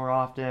seen as more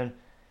often.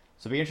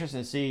 So it'll be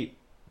interesting to see.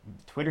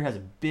 Twitter has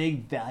a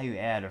big value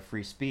add of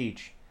free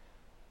speech.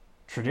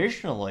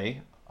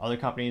 Traditionally, other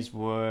companies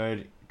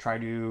would try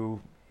to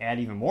add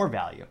even more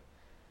value.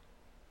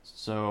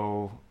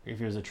 So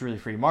if it was a truly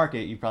free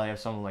market, you'd probably have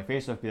someone like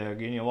Facebook be like,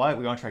 you know what,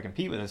 we want to try to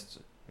compete with this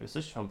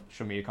social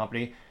media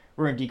company.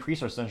 We're going to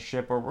decrease our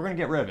censorship, or we're going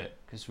to get rid of it,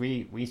 because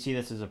we see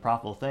this as a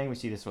profitable thing. We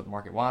see this as what the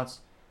market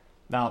wants.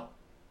 Now,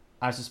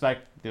 I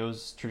suspect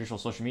those traditional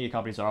social media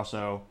companies are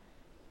also,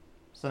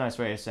 it's a nice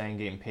way of saying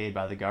getting paid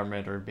by the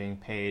government or being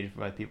paid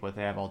by people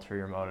that have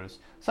ulterior motives.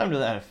 Something to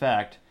that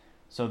effect,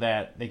 so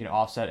that they can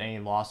offset any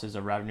losses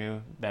of revenue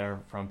that are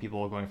from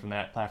people going from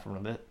that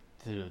platform to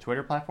the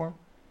Twitter platform.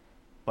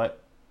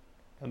 But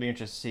it'll be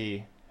interesting to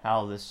see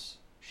how this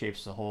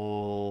shapes the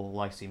whole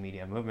legacy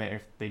media movement.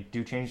 If they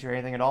do change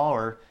anything at all,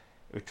 or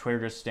if Twitter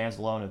just stands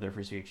alone of their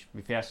free speech,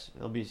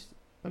 it'll be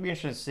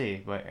interesting to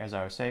see. But as I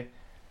always say,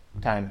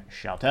 time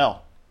shall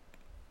tell.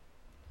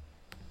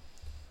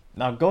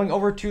 Now, going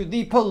over to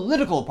the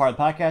political part of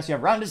the podcast, you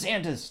have Ron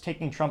DeSantis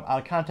taking Trump out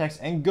of context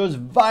and goes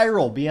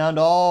viral beyond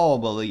all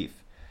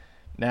belief.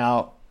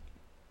 Now,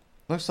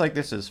 looks like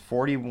this is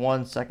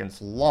 41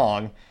 seconds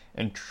long,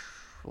 and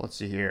let's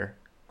see here.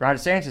 Ron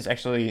DeSantis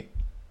actually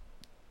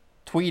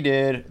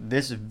tweeted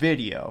this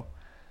video.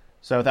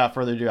 So without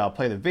further ado, I'll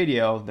play the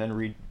video, then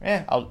read.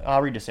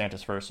 I'll read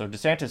DeSantis first. So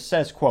DeSantis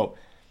says, quote,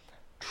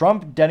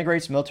 Trump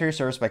denigrates military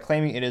service by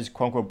claiming it is,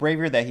 quote unquote,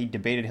 braver that he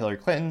debated Hillary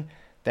Clinton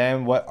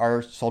than what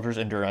our soldiers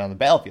endure on the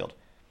battlefield.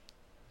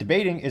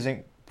 Debating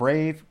isn't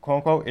brave, quote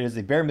unquote, it is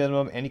the bare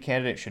minimum any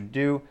candidate should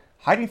do.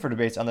 Hiding for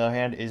debates, on the other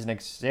hand, is an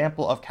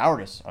example of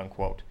cowardice,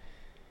 unquote.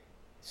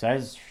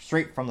 Says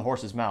straight from the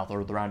horse's mouth,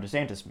 or the Ron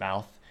DeSantis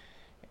mouth.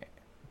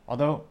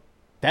 Although,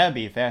 that would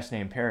be a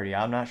fascinating parody.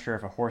 I'm not sure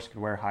if a horse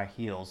could wear high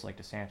heels like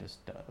DeSantis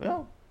does.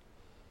 Well,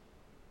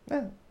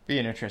 be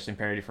an interesting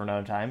parody for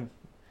another time.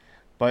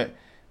 But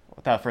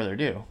without further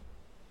ado.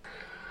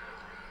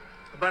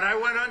 But I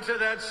went onto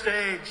that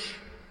stage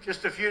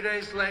just a few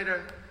days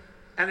later,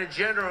 and a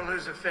general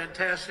who's a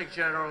fantastic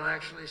general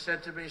actually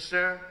said to me,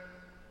 sir,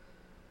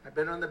 I've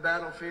been on the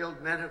battlefield.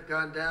 Men have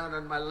gone down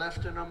on my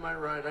left and on my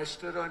right. I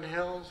stood on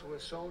hills where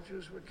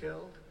soldiers were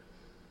killed.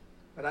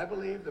 But I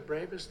believe the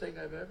bravest thing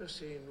I've ever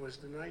seen was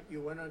the night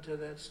you went onto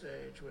that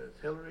stage with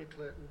Hillary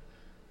Clinton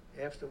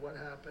after what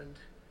happened.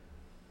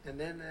 And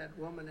then that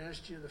woman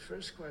asked you the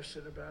first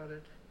question about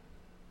it.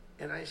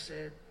 And I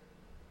said,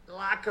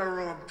 locker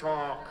room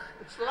talk.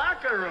 It's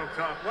locker room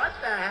talk. What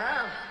the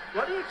hell?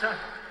 What are you talking?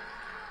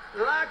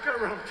 Locker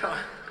room talk.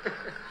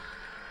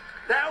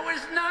 That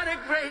was not a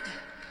great...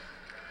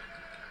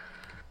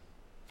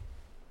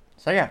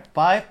 So yeah,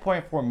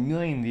 5.4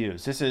 million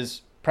views. This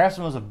is perhaps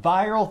the most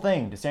viral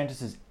thing DeSantis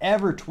has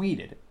ever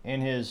tweeted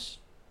in his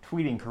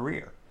tweeting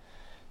career.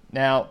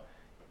 Now,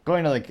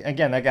 going to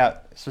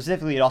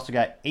it also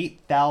got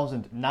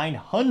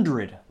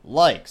 8,900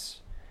 likes.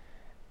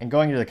 And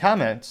going to the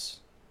comments,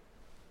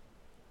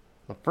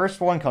 the first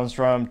one comes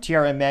from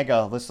TRM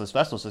MAGA Listless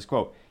Vessel. Says,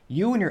 quote,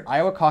 you and your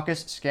Iowa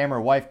caucus scammer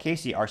wife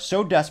Casey are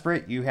so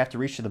desperate you have to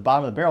reach to the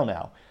bottom of the barrel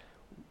now.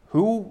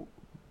 Who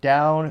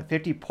down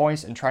 50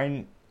 points and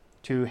trying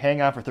to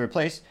hang on for third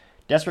place?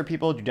 Desperate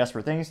people do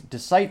desperate things.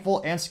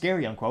 Decideful and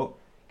scary, unquote.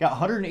 Got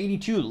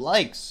 182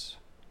 likes.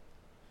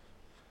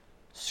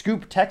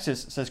 Scoop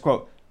Texas says,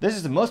 quote, this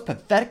is the most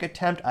pathetic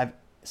attempt I've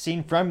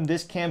seen from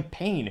this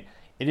campaign.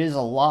 It is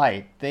a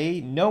lie.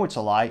 They know it's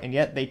a lie, and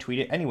yet they tweet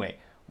it anyway.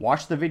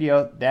 Watch the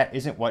video. That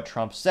isn't what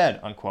Trump said,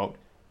 unquote.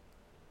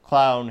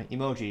 Clown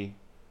emoji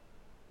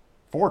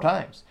 4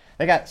 times.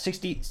 They got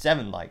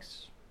 67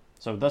 likes.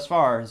 So thus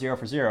far, 0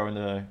 for 0 in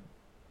the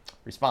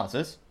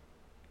responses.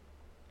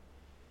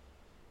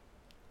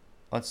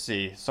 Let's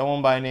see.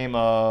 Someone by the name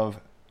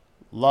of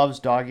Loves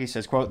Doggy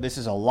says, quote, this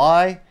is a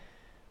lie.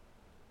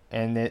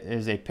 And it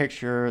is a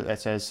picture that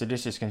says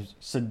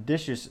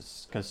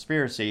seditious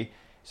conspiracy. It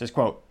says,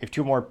 quote, if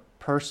 2 more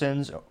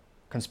persons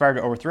conspire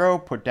to overthrow,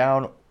 put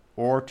down,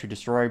 or to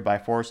destroy by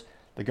force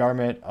the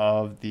government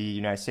of the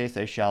United States,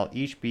 they shall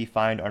each be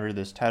fined under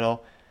this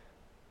title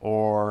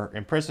or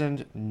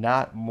imprisoned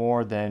not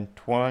more than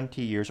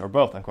 20 years or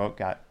both, unquote.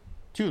 Got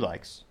 2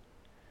 likes.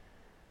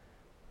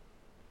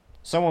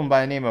 Someone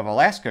by the name of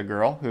Alaska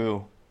Girl,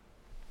 who,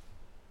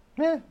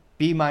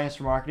 B-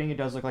 for marketing. It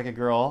does look like a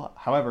girl.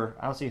 However,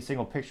 I don't see a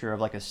single picture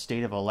of like a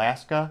state of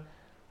Alaska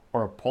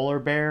or a polar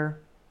bear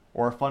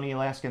or a funny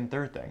Alaskan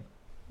third thing.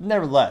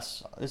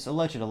 Nevertheless, this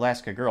alleged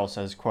Alaska Girl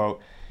says,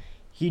 quote,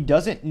 he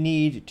doesn't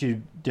need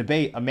to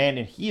debate a man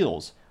in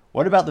heels.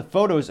 What about the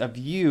photos of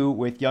you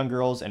with young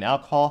girls and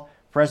alcohol?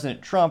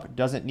 President Trump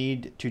doesn't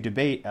need to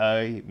debate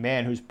a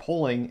man who's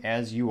polling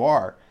as you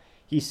are.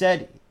 He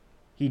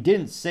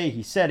didn't say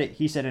he said it.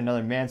 He said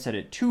another man said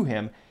it to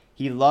him.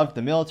 He loved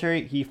the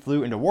military. He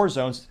flew into war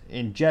zones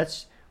in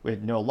jets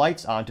with no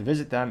lights on to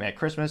visit them at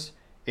Christmas.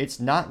 It's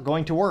not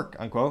going to work,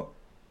 unquote.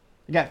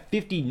 He got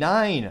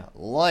 59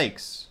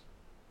 likes.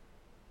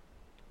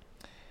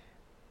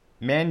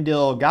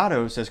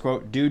 Mandilgado says,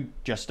 quote, dude,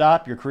 just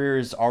stop. Your career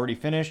is already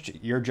finished.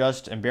 You're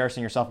just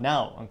embarrassing yourself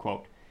now,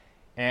 unquote.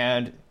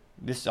 And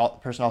this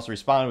person also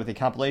responded with a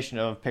compilation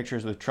of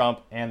pictures with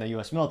Trump and the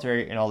U.S.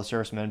 military and all the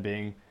servicemen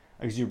being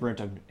exuberant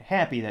and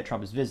happy that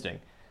Trump is visiting.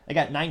 They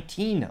got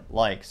 19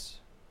 likes.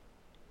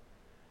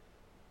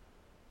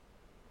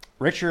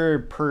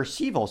 Richard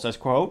Percival says,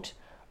 quote,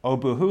 oh,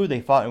 boo-hoo,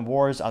 they fought in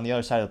wars on the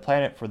other side of the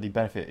planet for the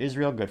benefit of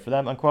Israel. Good for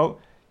them, unquote.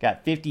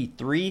 Got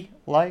 53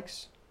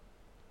 likes.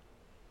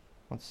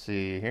 Let's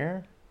see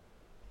here.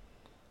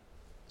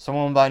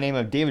 Someone by the name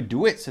of David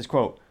DeWitt says,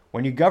 quote,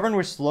 when you govern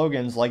with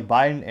slogans like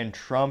Biden and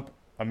Trump,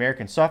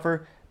 Americans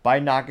suffer,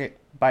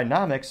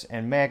 Bidenomics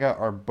and MAGA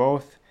are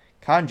both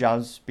con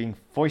jobs being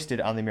foisted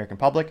on the American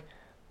public.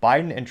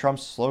 Biden and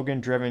Trump's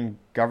slogan-driven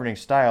governing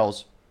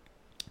styles,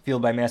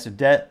 fueled by massive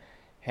debt,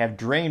 have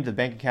drained the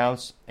bank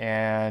accounts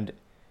and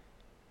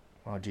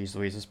Oh, geez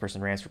Louise, this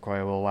person rants for quite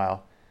a little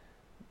while.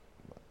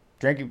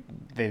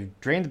 They've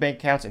drained the bank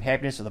accounts and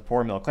happiness of the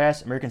poor middle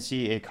class. Americans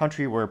see a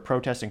country where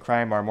protests and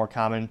crime are more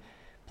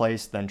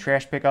commonplace than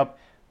trash pickup.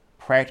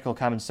 Practical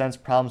common sense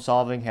problem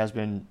solving has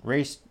been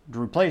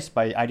replaced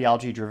by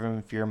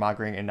ideology-driven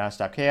fear-mongering and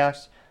nonstop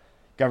chaos.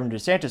 Governor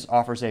DeSantis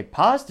offers a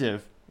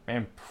positive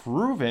and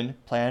proven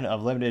plan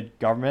of limited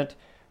government,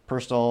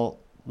 personal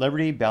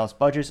liberty, balanced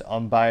budgets,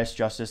 unbiased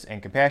justice,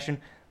 and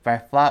compassion. By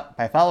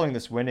following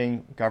this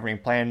winning governing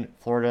plan,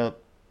 Florida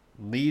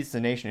leads the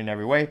nation in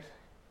every way.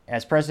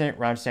 As president,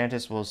 Ron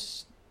DeSantis will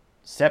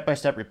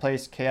step-by-step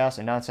replace chaos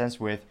and nonsense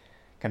with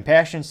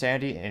compassion,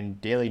 sanity, and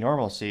daily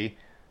normalcy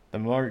the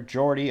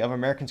majority of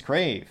Americans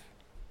crave.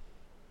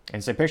 And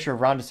it's a picture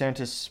of Ron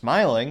DeSantis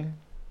smiling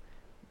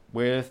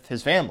with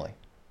his family.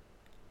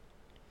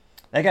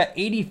 That got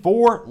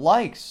 84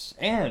 likes,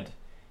 and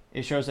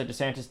it shows that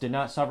DeSantis did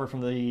not suffer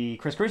from the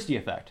Chris Christie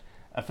effect,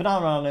 a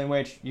phenomenon in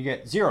which you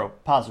get 0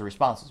 positive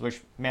responses,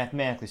 which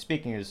mathematically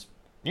speaking is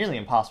nearly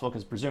impossible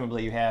because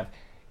presumably you have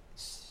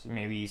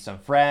maybe some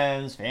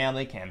friends,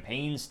 family,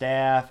 campaign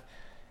staff,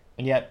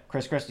 and yet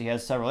Chris Christie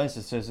has several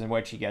instances in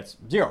which he gets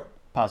 0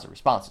 positive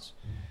responses.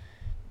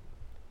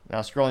 Now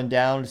scrolling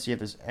down to see if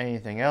there's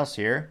anything else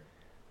here.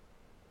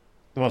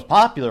 The most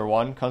popular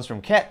one comes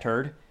from Cat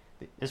Turd.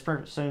 This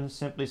person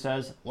simply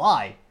says,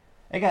 lie.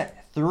 It got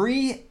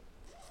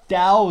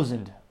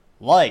 3,000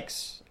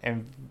 likes,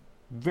 and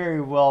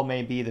very well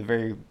may be the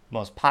very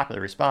most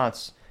popular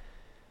response.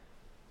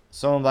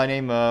 Someone by the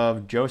name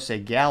of Jose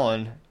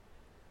Gallon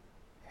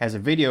has a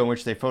video in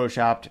which they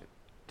photoshopped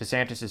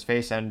DeSantis'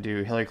 face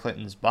onto Hillary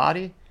Clinton's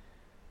body.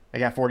 They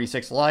got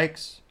 46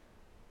 likes.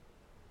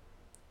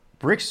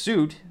 Brick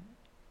Suit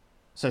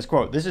says,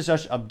 quote, "This is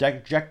just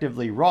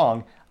objectively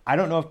wrong. I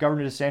don't know if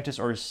Governor DeSantis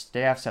or his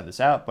staff sent this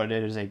out, but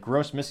it is a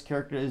gross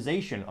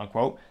mischaracterization,"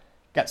 unquote.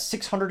 Got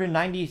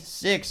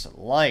 696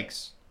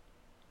 likes.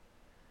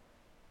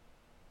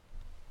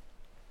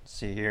 Let's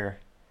see here.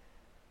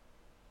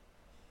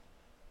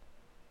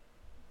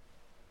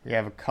 We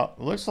have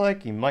looks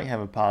like you might have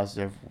a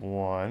positive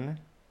one.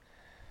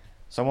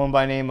 Someone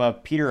by the name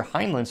of Peter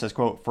Heinlein says,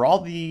 quote, "For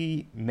all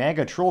the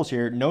MAGA trolls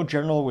here, no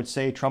general would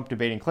say Trump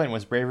debating Clinton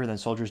was braver than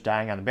soldiers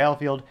dying on the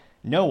battlefield.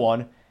 No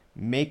one.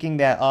 Making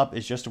that up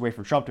is just a way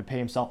for Trump to pay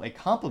himself a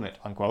compliment,"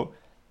 unquote.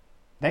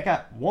 That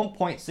got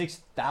 1.6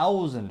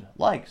 thousand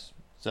likes.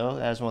 So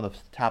that's one of the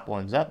top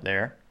ones up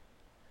there.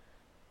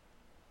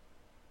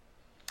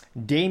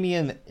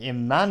 Damian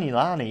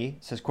Imanilani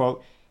says,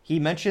 quote, "He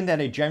mentioned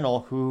that a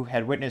general who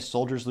had witnessed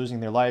soldiers losing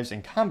their lives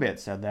in combat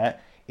said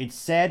that it's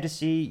sad to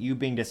see you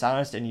being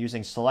dishonest and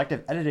using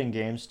selective editing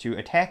games to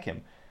attack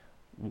him.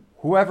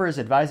 Whoever is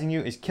advising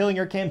you is killing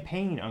your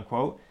campaign,"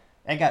 unquote.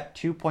 That got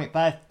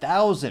 2.5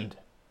 thousand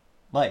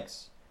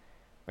likes.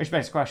 Which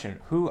begs the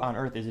question, who on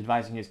earth is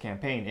advising his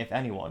campaign, if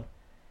anyone?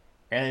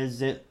 Is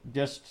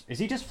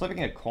he just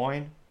flipping a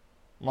coin?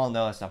 Well,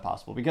 no, that's not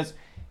possible. Because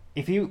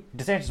if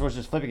DeSantis was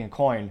just flipping a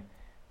coin,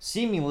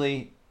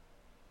 seemingly,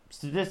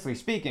 statistically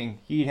speaking,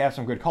 he'd have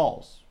some good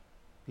calls.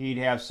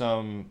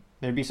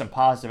 There'd be some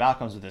positive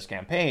outcomes with this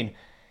campaign.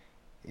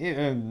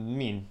 I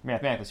mean,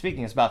 mathematically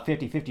speaking, it's about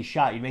 50-50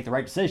 shot you'd make the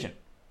right decision.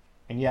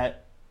 And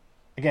yet,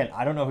 again,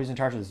 I don't know who's in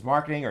charge of his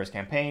marketing or his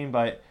campaign,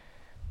 but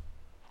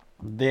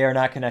they are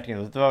not connecting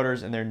with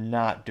voters, and they're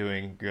not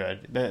doing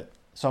good.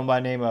 Someone by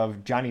the name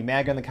of Johnny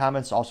Maga in the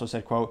comments also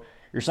said, quote,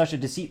 "You're such a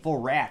deceitful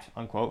rat,"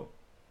 unquote.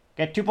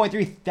 Got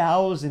 2.3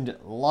 thousand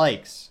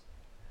likes.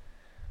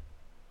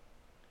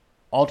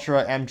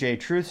 Ultra MJ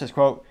Truth says,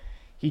 quote,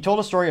 "He told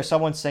a story of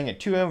someone saying it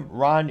to him.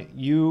 Ron,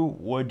 you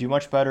would do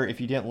much better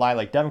if you didn't lie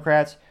like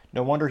Democrats.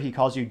 No wonder he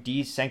calls you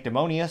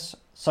de-sanctimonious.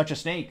 Such a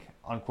snake,"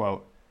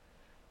 unquote.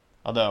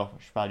 Although,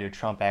 I should probably do a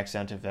Trump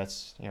accent if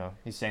that's,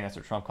 he's saying that's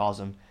what Trump calls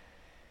him.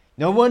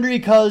 "No wonder he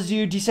calls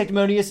you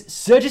de-sanctimonious.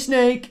 Such a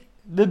snake.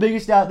 The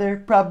biggest out there,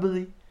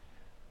 probably."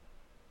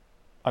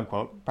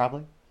 Unquote,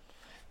 probably.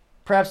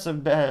 Perhaps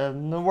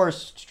the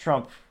worst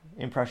Trump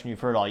impression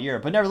you've heard all year.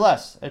 But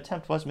nevertheless, an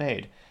attempt was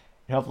made.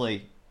 And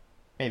hopefully,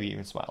 maybe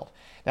even smiled.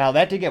 Now,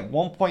 that did get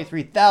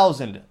 1.3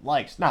 thousand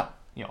likes. Not,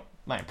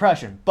 my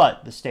impression,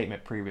 but the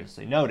statement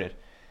previously noted.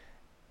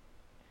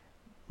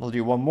 We'll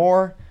do one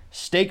more.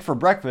 Steak for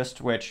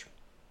breakfast, which,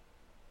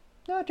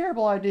 not a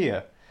terrible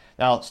idea.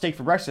 Now, Steak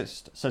for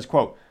breakfast says,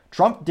 quote,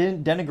 "Trump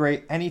didn't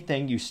denigrate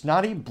anything, you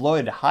snotty,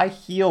 bloated,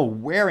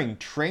 high-heel-wearing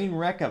train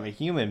wreck of a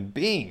human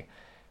being."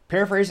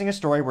 Paraphrasing a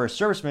story where a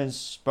serviceman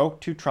spoke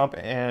to Trump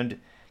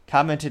and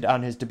commented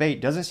on his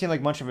debate doesn't seem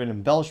like much of an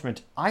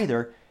embellishment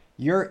either.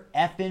 "You're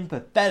effing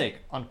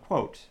pathetic,"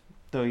 unquote.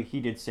 Though he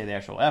did say the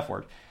actual F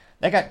word.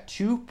 That got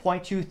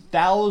 2.2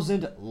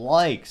 thousand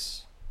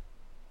likes.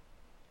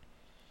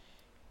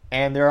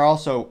 And there are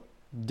also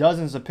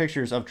dozens of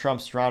pictures of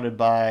Trump surrounded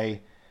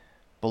by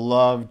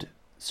beloved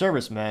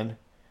servicemen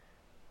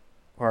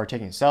who are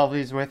taking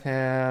selfies with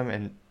him.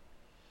 And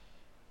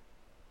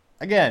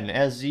again,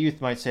 as the youth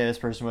might say, this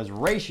person was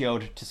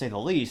ratioed, to say the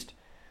least.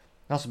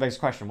 It also begs the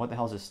question, what the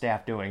hell is his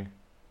staff doing?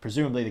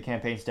 Presumably the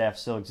campaign staff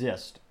still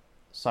exists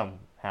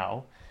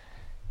somehow.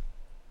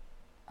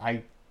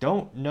 I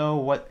don't know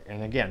what,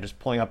 and again, just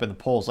pulling up in the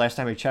polls, last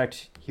time I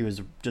checked, he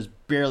was just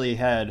barely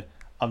ahead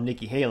of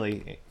Nikki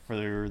Haley for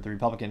the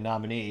Republican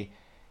nominee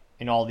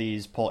in all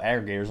these poll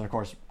aggregators. And of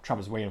course,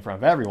 Trump is way in front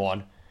of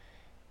everyone.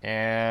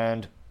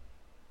 And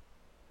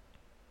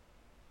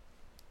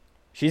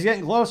she's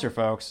getting closer,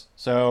 folks.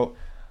 So,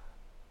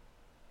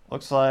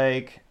 looks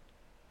like,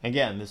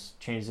 again, this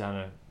changes on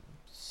a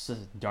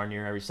darn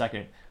near every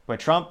second. But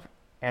Trump,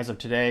 as of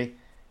today,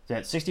 is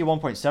at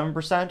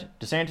 61.7%.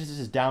 DeSantis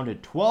is down to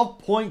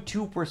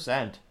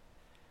 12.2%,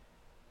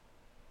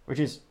 which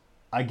is,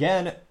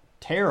 again,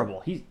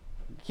 terrible. He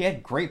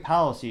had great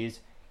policies.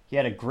 He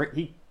had a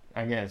great...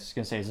 I guess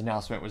going to say his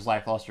announcement was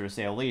lackluster to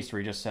say the least, where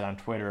he just said on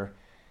Twitter,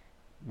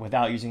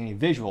 without using any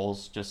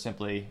visuals, just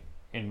simply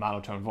in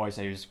monotone voice,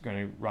 that he was going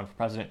to run for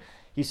president.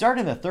 He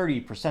started in the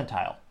 30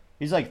 percentile.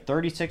 He's like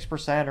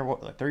 36% or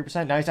what, like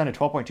 30%. Now he's down to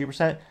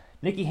 12.2%.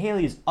 Nikki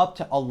Haley is up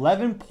to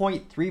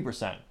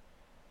 11.3%.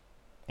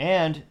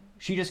 And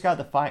she just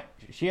got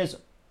she has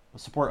the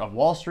support of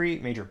Wall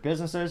Street, major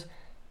businesses.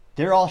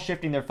 They're all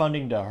shifting their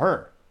funding to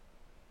her.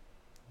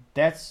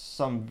 That's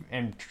some,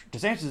 and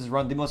DeSantis has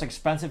run the most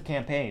expensive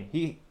campaign.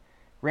 He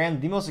ran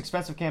the most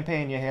expensive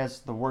campaign, yet has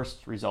the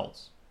worst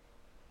results.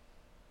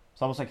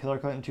 It's almost like Hillary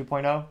Clinton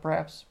 2.0,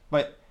 perhaps.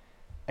 But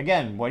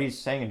again, what he's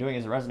saying and doing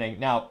is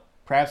resonating. Now,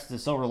 perhaps the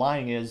silver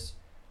lining is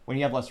when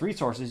you have less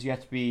resources, you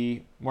have to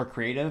be more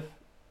creative.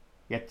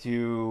 You have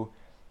to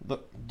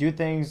do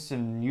things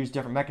and use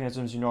different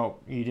mechanisms you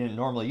didn't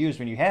normally use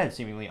when you had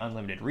seemingly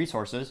unlimited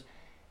resources,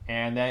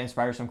 and that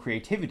inspires some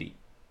creativity.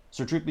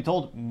 So truth be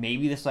told,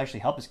 maybe this will actually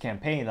help his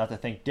campaign. They'll have to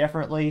think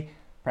differently.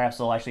 Perhaps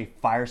they'll actually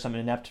fire some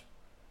inept...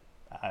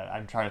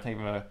 I'm trying to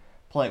think of a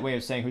polite way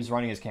of saying who's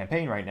running his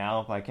campaign right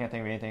now, but I can't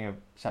think of anything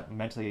except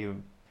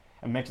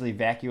mentally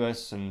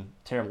vacuous and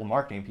terrible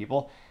marketing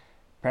people.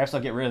 Perhaps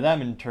they'll get rid of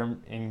them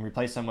and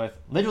replace them with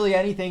literally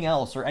anything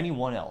else or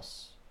anyone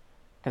else,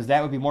 because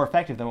that would be more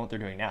effective than what they're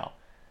doing now.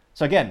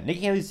 So again,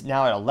 Nikki Haley's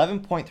now at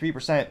 11.3%.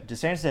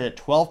 DeSantis is at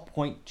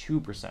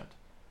 12.2%.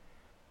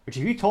 Which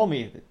if you told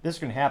me that this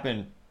is going to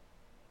happen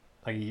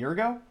like a year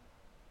ago,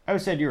 I would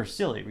have said you were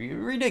silly,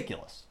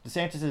 ridiculous.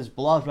 DeSantis is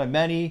beloved by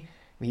many. I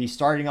mean, he's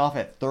starting off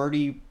at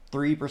 33%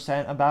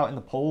 about in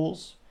the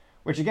polls,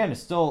 which again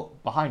is still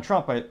behind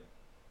Trump, but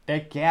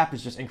that gap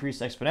has just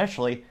increased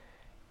exponentially.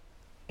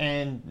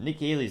 And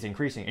Nikki Haley is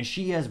increasing, and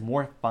she has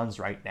more funds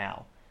right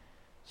now.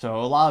 So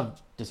a lot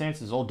of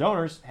DeSantis' old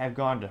donors have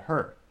gone to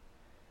her.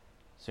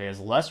 So he has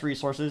less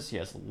resources, he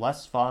has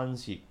less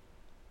funds. The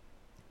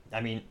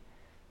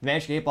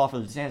Magic 8 Ball for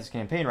the DeSantis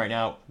campaign right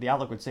now, the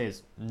outlook would say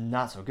is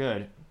not so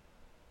good.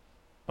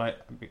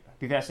 But I'd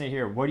be fascinated to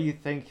hear, what do you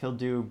think he'll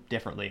do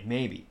differently?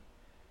 Maybe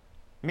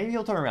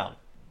he'll turn around.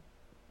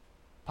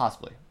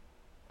 Possibly.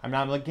 I'm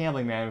not a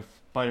gambling man,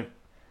 but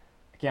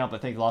I can't help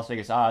but think the Las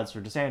Vegas odds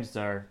for DeSantis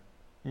are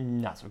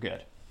not so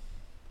good.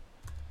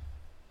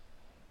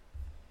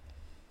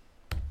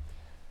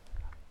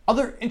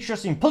 Other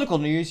interesting political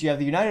news, you have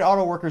the United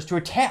Auto Workers to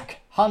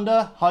attack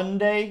Honda,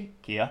 Hyundai,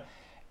 Kia,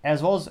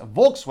 as well as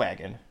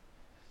Volkswagen.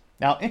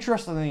 Now,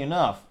 interestingly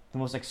enough, the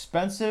most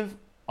expensive,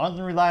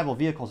 unreliable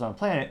vehicles on the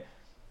planet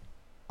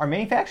are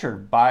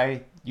manufactured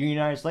by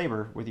unionized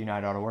labor with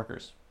United Auto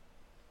Workers.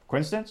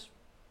 Coincidence?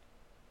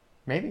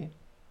 Maybe.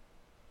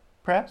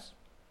 Perhaps?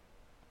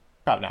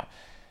 Probably not.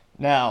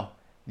 Now,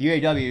 the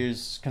UAW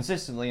is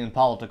consistently in the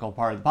political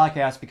part of the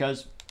podcast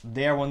because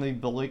they are one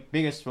of the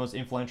biggest, most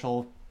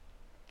influential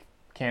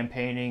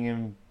campaigning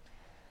and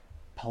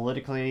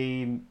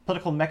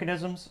political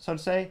mechanisms, so to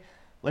say.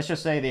 Let's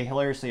just say they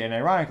hilariously and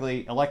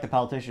ironically elect the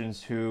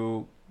politicians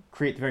who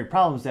create the very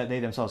problems that they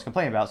themselves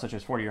complain about, such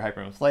as 40-year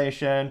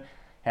hyperinflation,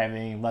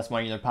 having less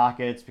money in their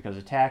pockets because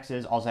of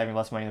taxes, also having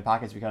less money in their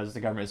pockets because the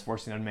government is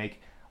forcing them to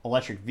make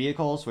electric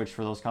vehicles, which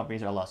for those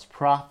companies are less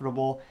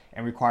profitable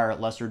and require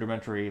less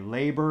rudimentary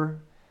labor.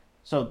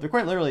 So they're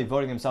quite literally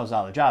voting themselves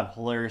out of the job,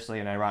 hilariously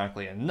and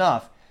ironically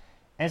enough.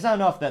 And it's not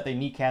enough that they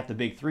kneecap the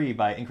big three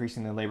by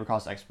increasing their labor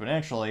costs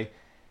exponentially.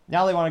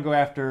 Now they want to go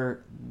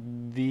after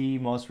the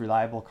most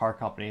reliable car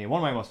company, and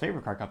one of my most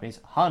favorite car companies,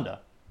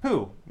 Honda,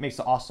 who makes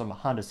the awesome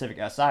Honda Civic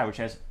Si, which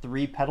has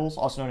 3 pedals,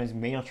 also known as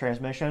manual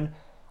transmission,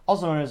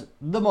 also known as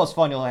the most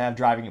fun you'll have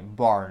driving,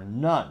 bar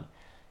none.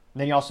 And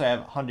then you also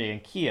have Hyundai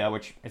and Kia,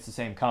 which it's the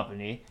same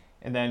company,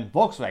 and then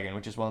Volkswagen,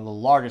 which is one of the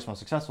largest, most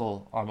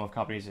successful automotive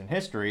companies in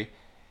history,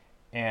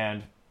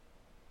 and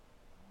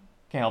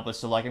can't help but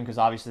still like them because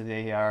obviously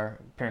they are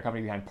parent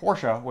company behind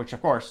Porsche, which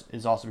of course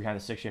is also behind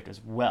the 6 Shift as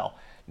well.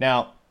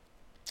 Now,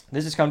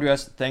 this has come to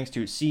us thanks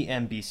to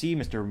CNBC,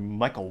 Mr.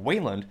 Michael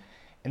Wayland,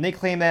 and they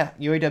claim that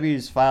UAW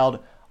has filed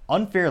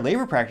unfair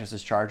labor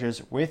practices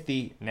charges with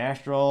the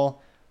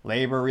National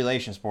Labor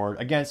Relations Board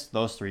against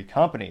those 3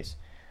 companies.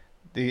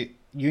 The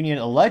union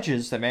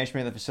alleges that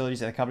management of the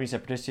facilities at the companies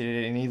have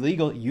participated in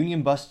illegal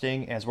union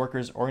busting as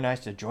workers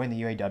organized to join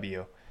the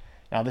UAW.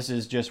 Now, this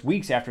is just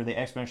weeks after they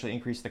exponentially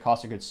increased the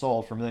cost of goods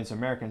sold for millions of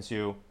Americans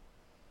who,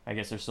 I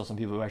guess there's still some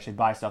people who actually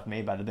buy stuff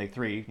made by the big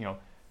 3,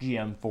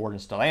 GM, Ford,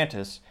 and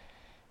Stellantis.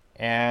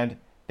 And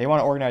They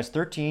want to organize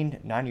 13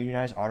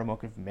 non-unionized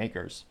automotive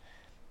makers.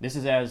 This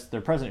is as their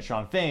president,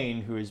 Sean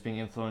Fain, who is being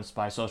influenced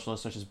by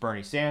socialists such as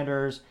Bernie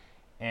Sanders,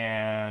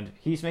 and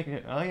he's making,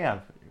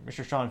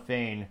 Mr. Sean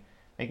Fain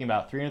making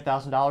about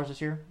 $300,000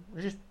 this year,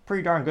 which is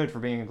pretty darn good for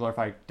being a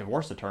glorified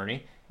divorce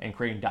attorney and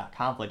creating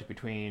conflict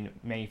between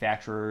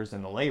manufacturers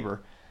and the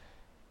labor.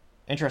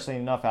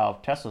 Interestingly enough, how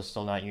Tesla's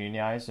still not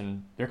unionized,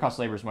 and their cost of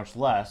labor is much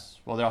less.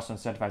 Well, they're also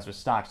incentivized with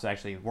stocks to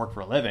actually work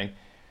for a living.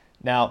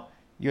 Now,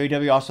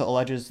 UAW also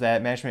alleges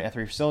that management at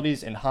 3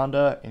 facilities in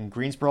Honda in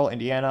Greensboro,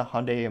 Indiana,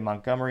 Hyundai in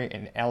Montgomery,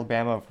 and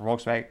Alabama for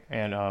Volkswagen,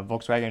 and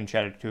Volkswagen in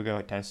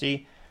Chattanooga,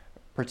 Tennessee,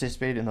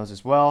 participated in those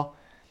as well.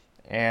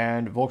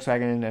 And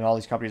Volkswagen and all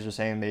these companies are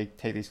saying they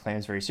take these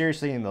claims very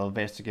seriously and they'll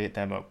investigate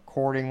them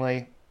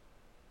accordingly.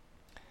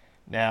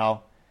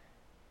 Now,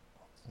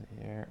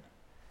 here.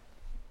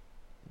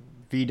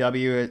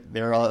 VW,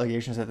 there are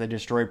allegations that they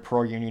destroy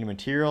pro-union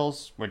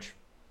materials, which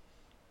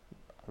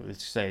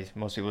let's say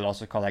most people would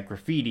also call that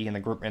graffiti in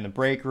the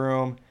break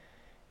room.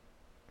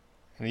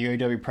 And the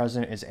UAW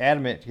president is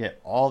adamant to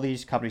get all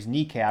these companies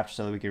kneecapped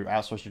so that we can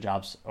outsource their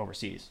jobs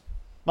overseas.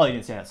 Well, he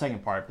didn't say that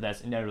second part, but that's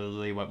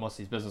inevitably what most of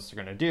these businesses are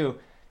going to do.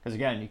 Because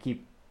again, you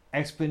keep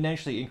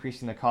exponentially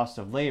increasing the cost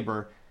of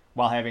labor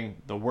while having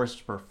the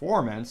worst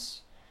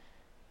performance.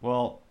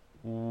 Well,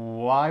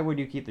 why would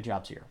you keep the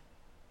jobs here?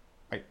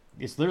 Right?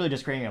 It's literally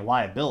just creating a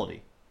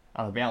liability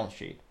on the balance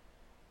sheet.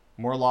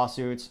 More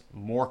lawsuits,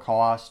 more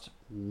cost,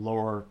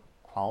 lower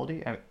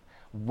quality. I mean,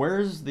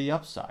 where's the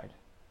upside?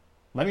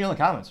 Let me know in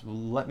the comments.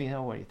 Let me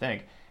know what you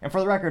think. And for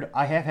the record,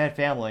 I have had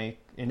family,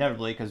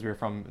 inevitably, because we're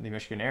from the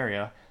Michigan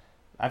area,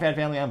 I've had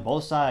family on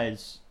both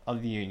sides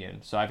of the union.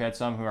 So I've had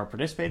some who are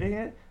participating in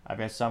it. I've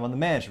had some on the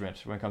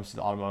management when it comes to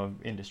the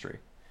automotive industry.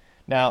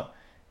 Now,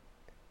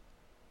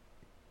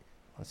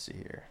 let's see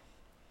here.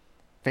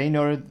 Fain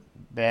noted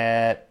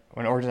that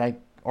when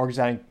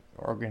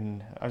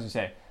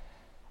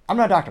I'm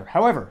not a doctor.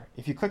 However,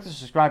 if you click the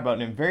subscribe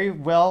button, it very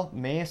well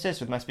may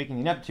assist with my speaking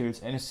ineptitudes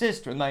and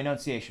assist with my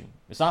enunciation.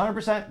 It's not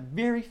 100%.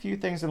 Very few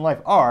things in life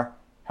are.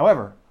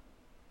 However,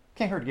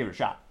 can't hurt to give it a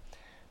shot.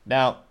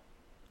 Now,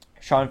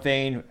 Sean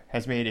Fain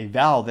has made a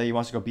vow that he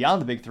wants to go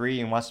beyond the big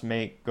 3 and wants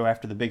to go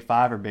after the big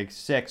 5 or big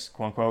 6,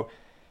 quote unquote,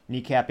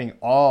 kneecapping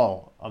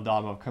all of the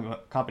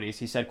automotive companies.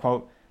 He said,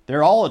 quote,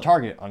 they're all a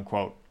target,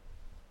 unquote.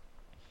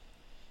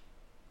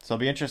 So it'll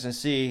be interesting to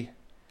see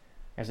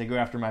as they go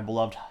after my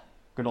beloved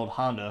good old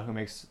Honda, who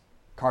makes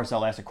cars that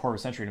last a quarter of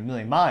a century and 1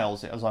 million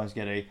miles, as long as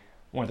you get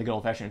one of the good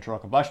old-fashioned internal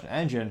combustion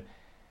engine,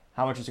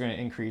 how much is going to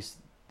increase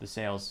the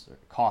sales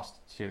cost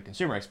to the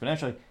consumer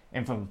exponentially.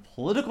 And from a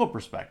political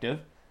perspective,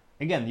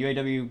 again, the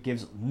UAW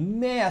gives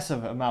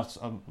massive amounts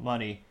of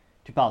money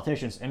to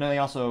politicians, and then they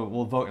also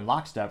will vote in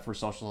lockstep for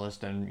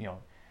socialist and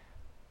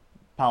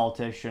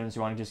politicians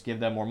who want to just give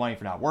them more money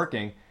for not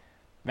working.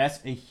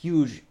 That's a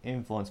huge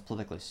influence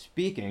politically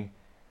speaking.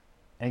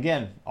 And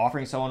again,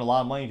 offering someone a lot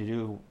of money to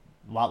do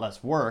a lot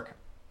less work,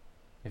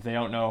 if they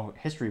don't know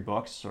history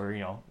books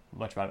or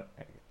much about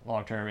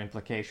long-term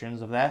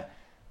implications of that,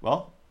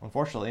 well,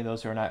 unfortunately,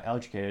 those who are not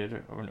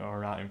educated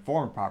or not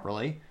informed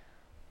properly,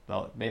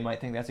 well, they might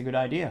think that's a good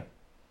idea,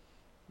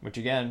 which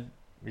again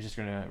is just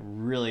going to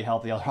really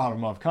help the other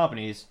automotive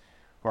companies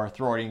who are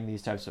thwarting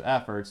these types of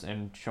efforts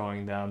and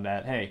showing them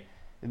that, hey,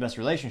 the best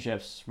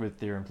relationships with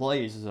their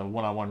employees is a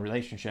one-on-one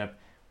relationship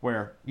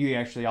where you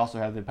actually also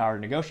have the power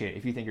to negotiate.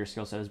 If you think your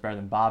skill set is better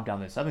than Bob down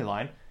the assembly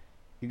line,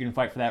 you can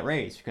fight for that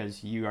raise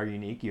because you are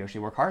unique. You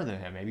actually work harder than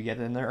him. Maybe get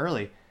in there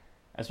early,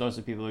 as opposed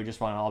to people who just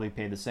want to all be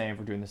paid the same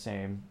for doing the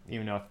same,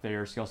 even though if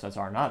their skill sets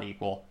are not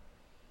equal.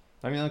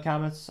 Let me know in the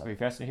comments. I'll be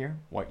fascinated to hear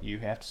what you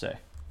have to say.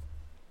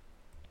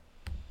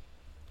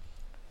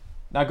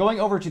 Now, going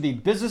over to the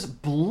business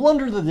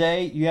blunder of the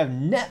day, you have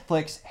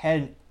Netflix had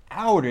an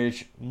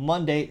outage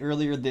Monday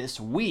earlier this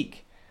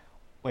week,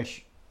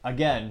 which,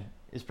 again,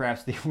 is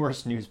perhaps the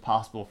worst news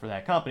possible for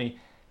that company,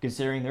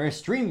 considering they're a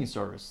streaming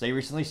service. They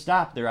recently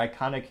stopped their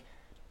iconic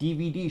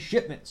DVD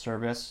shipment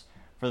service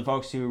for the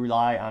folks who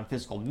rely on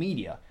physical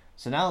media.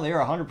 So now they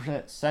are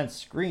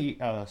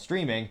 100%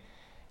 streaming.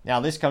 Now,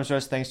 this comes to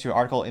us thanks to an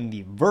article in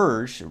The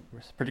Verge,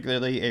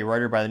 particularly a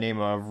writer by the name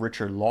of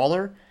Richard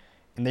Lawler.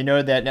 And they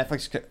noted that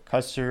Netflix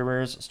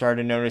customers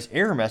started to notice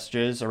error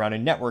messages around a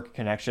network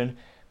connection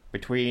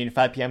between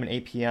 5 p.m. and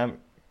 8 p.m.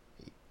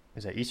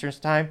 Is that Eastern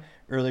time?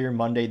 Earlier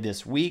Monday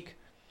this week.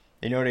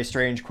 They noted a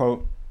strange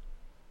quote.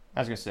 I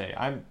was gonna say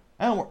I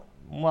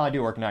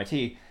do work in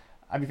IT.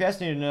 I'd be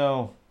fascinated to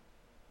know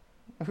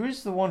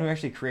who's the one who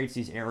actually creates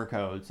these error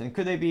codes, and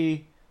could they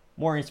be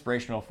more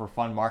inspirational for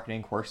fun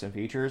marketing quirks and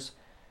features?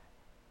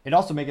 It'd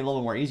also make it a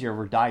little more easier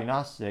for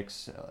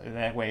diagnostics.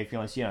 That way, if you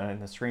only see it on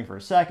the screen for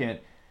a second,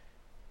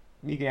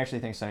 you can actually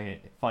think something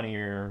funny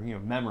or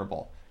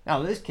memorable. Now,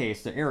 in this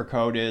case, the error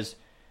code is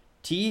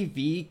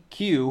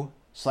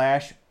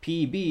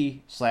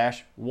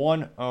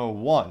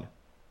TVQ/PB/101.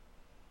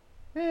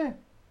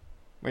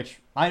 Which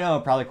I know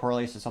probably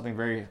correlates to something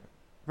very,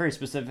 very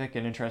specific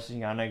and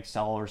interesting on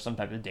Excel or some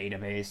type of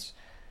database.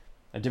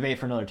 A debate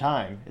for another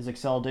time. Is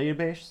Excel a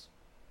database?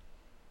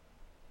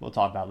 we'll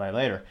talk about that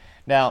later.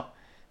 Now,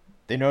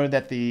 they noted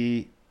that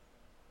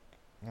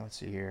let's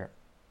see here.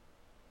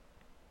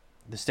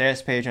 The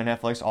status page on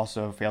Netflix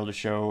also failed to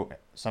show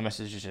some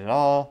messages at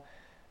all.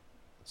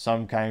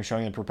 Some kind of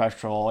showing the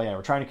perpetual,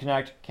 we're trying to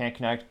connect, can't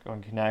connect,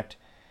 going to connect.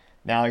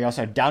 Now you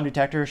also have Down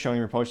Detector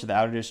showing reports that the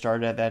outages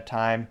started at that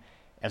time,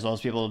 as well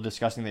as people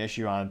discussing the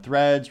issue on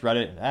Threads,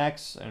 Reddit, and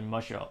X, and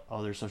much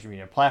other social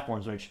media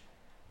platforms, which,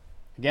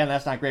 again,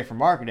 that's not great for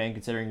marketing,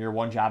 considering your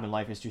one job in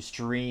life is to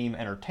stream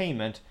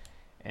entertainment,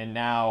 and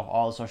now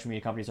all the social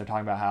media companies are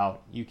talking about how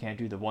you can't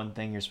do the one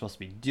thing you're supposed to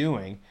be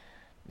doing.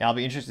 Now, I'll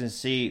be interested to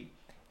see,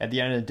 at the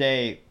end of the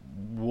day,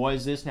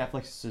 was this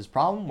Netflix's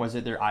problem? Was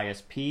it their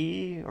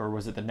ISP, or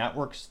was it the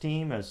network's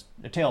team? As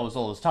the tale as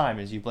old as time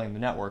is, you blame the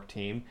network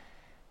team.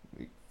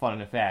 Fun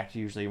in fact,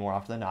 usually more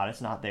often than not, it's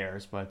not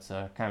theirs, but it's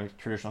a kind of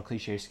traditional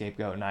cliche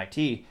scapegoat in IT,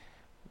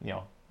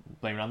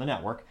 blame it on the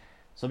network.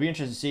 So it'll be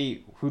interesting to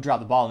see who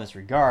dropped the ball in this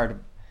regard.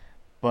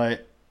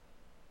 But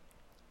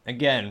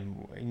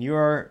again, when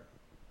you're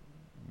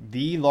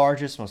the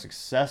largest, most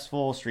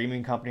successful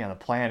streaming company on the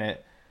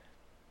planet,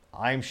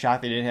 I'm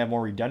shocked they didn't have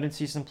more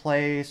redundancies in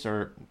place,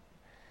 or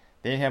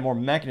they didn't have more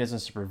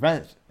mechanisms to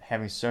prevent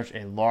having such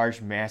a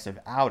large, massive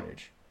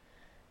outage.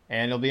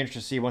 And it'll be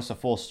interesting to see once the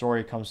full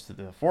story comes to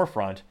the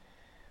forefront.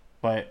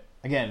 But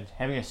again,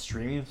 having a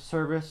streaming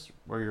service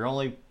where the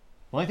only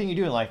thing you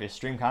do in life is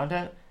stream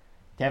content,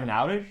 to have an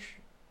outage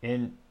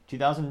in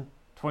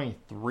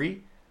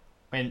 2023,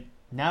 and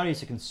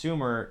nowadays a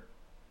consumer,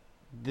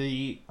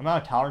 the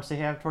amount of tolerance they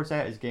have towards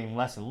that is getting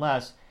less and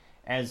less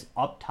as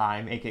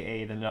uptime,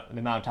 aka the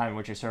amount of time in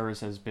which a service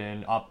has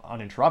been up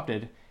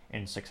uninterrupted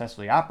and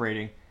successfully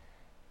operating. I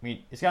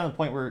mean, it's gotten to the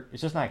point where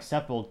it's just not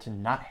acceptable to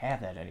not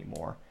have that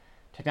anymore.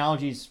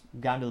 Technology's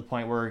gotten to the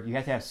point where you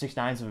have to have 6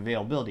 nines of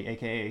availability,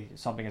 aka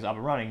something is up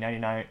and running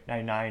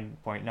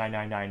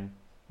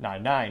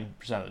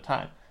 99.99999% of the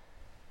time.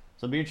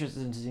 So it'll be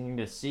interesting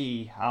to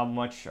see how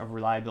much of a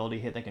reliability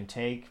hit they can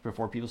take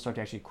before people start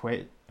to actually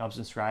quit,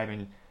 unsubscribe,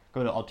 and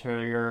go to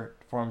ulterior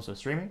forms of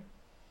streaming.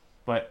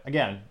 But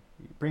again,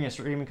 bring a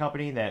streaming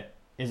company that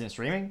isn't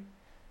streaming,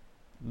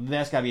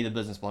 that's got to be the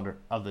business blunder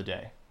of the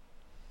day.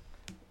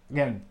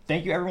 Again,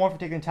 thank you everyone for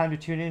taking the time to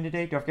tune in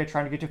today. Don't forget,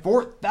 trying to get to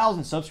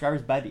 4,000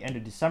 subscribers by the end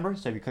of December.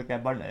 So if you click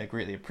that button, I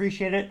greatly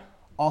appreciate it.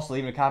 Also,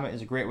 leaving a comment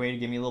is a great way to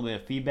give me a little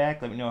bit of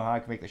feedback. Let me know how I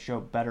can make the show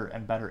better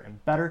and better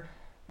and better.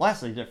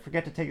 Lastly, don't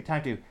forget to take the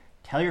time to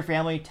tell your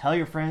family, tell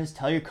your friends,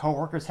 tell your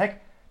coworkers,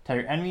 heck, tell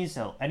your enemies,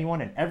 tell anyone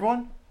and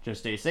everyone.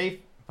 Just stay safe,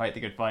 fight the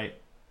good fight.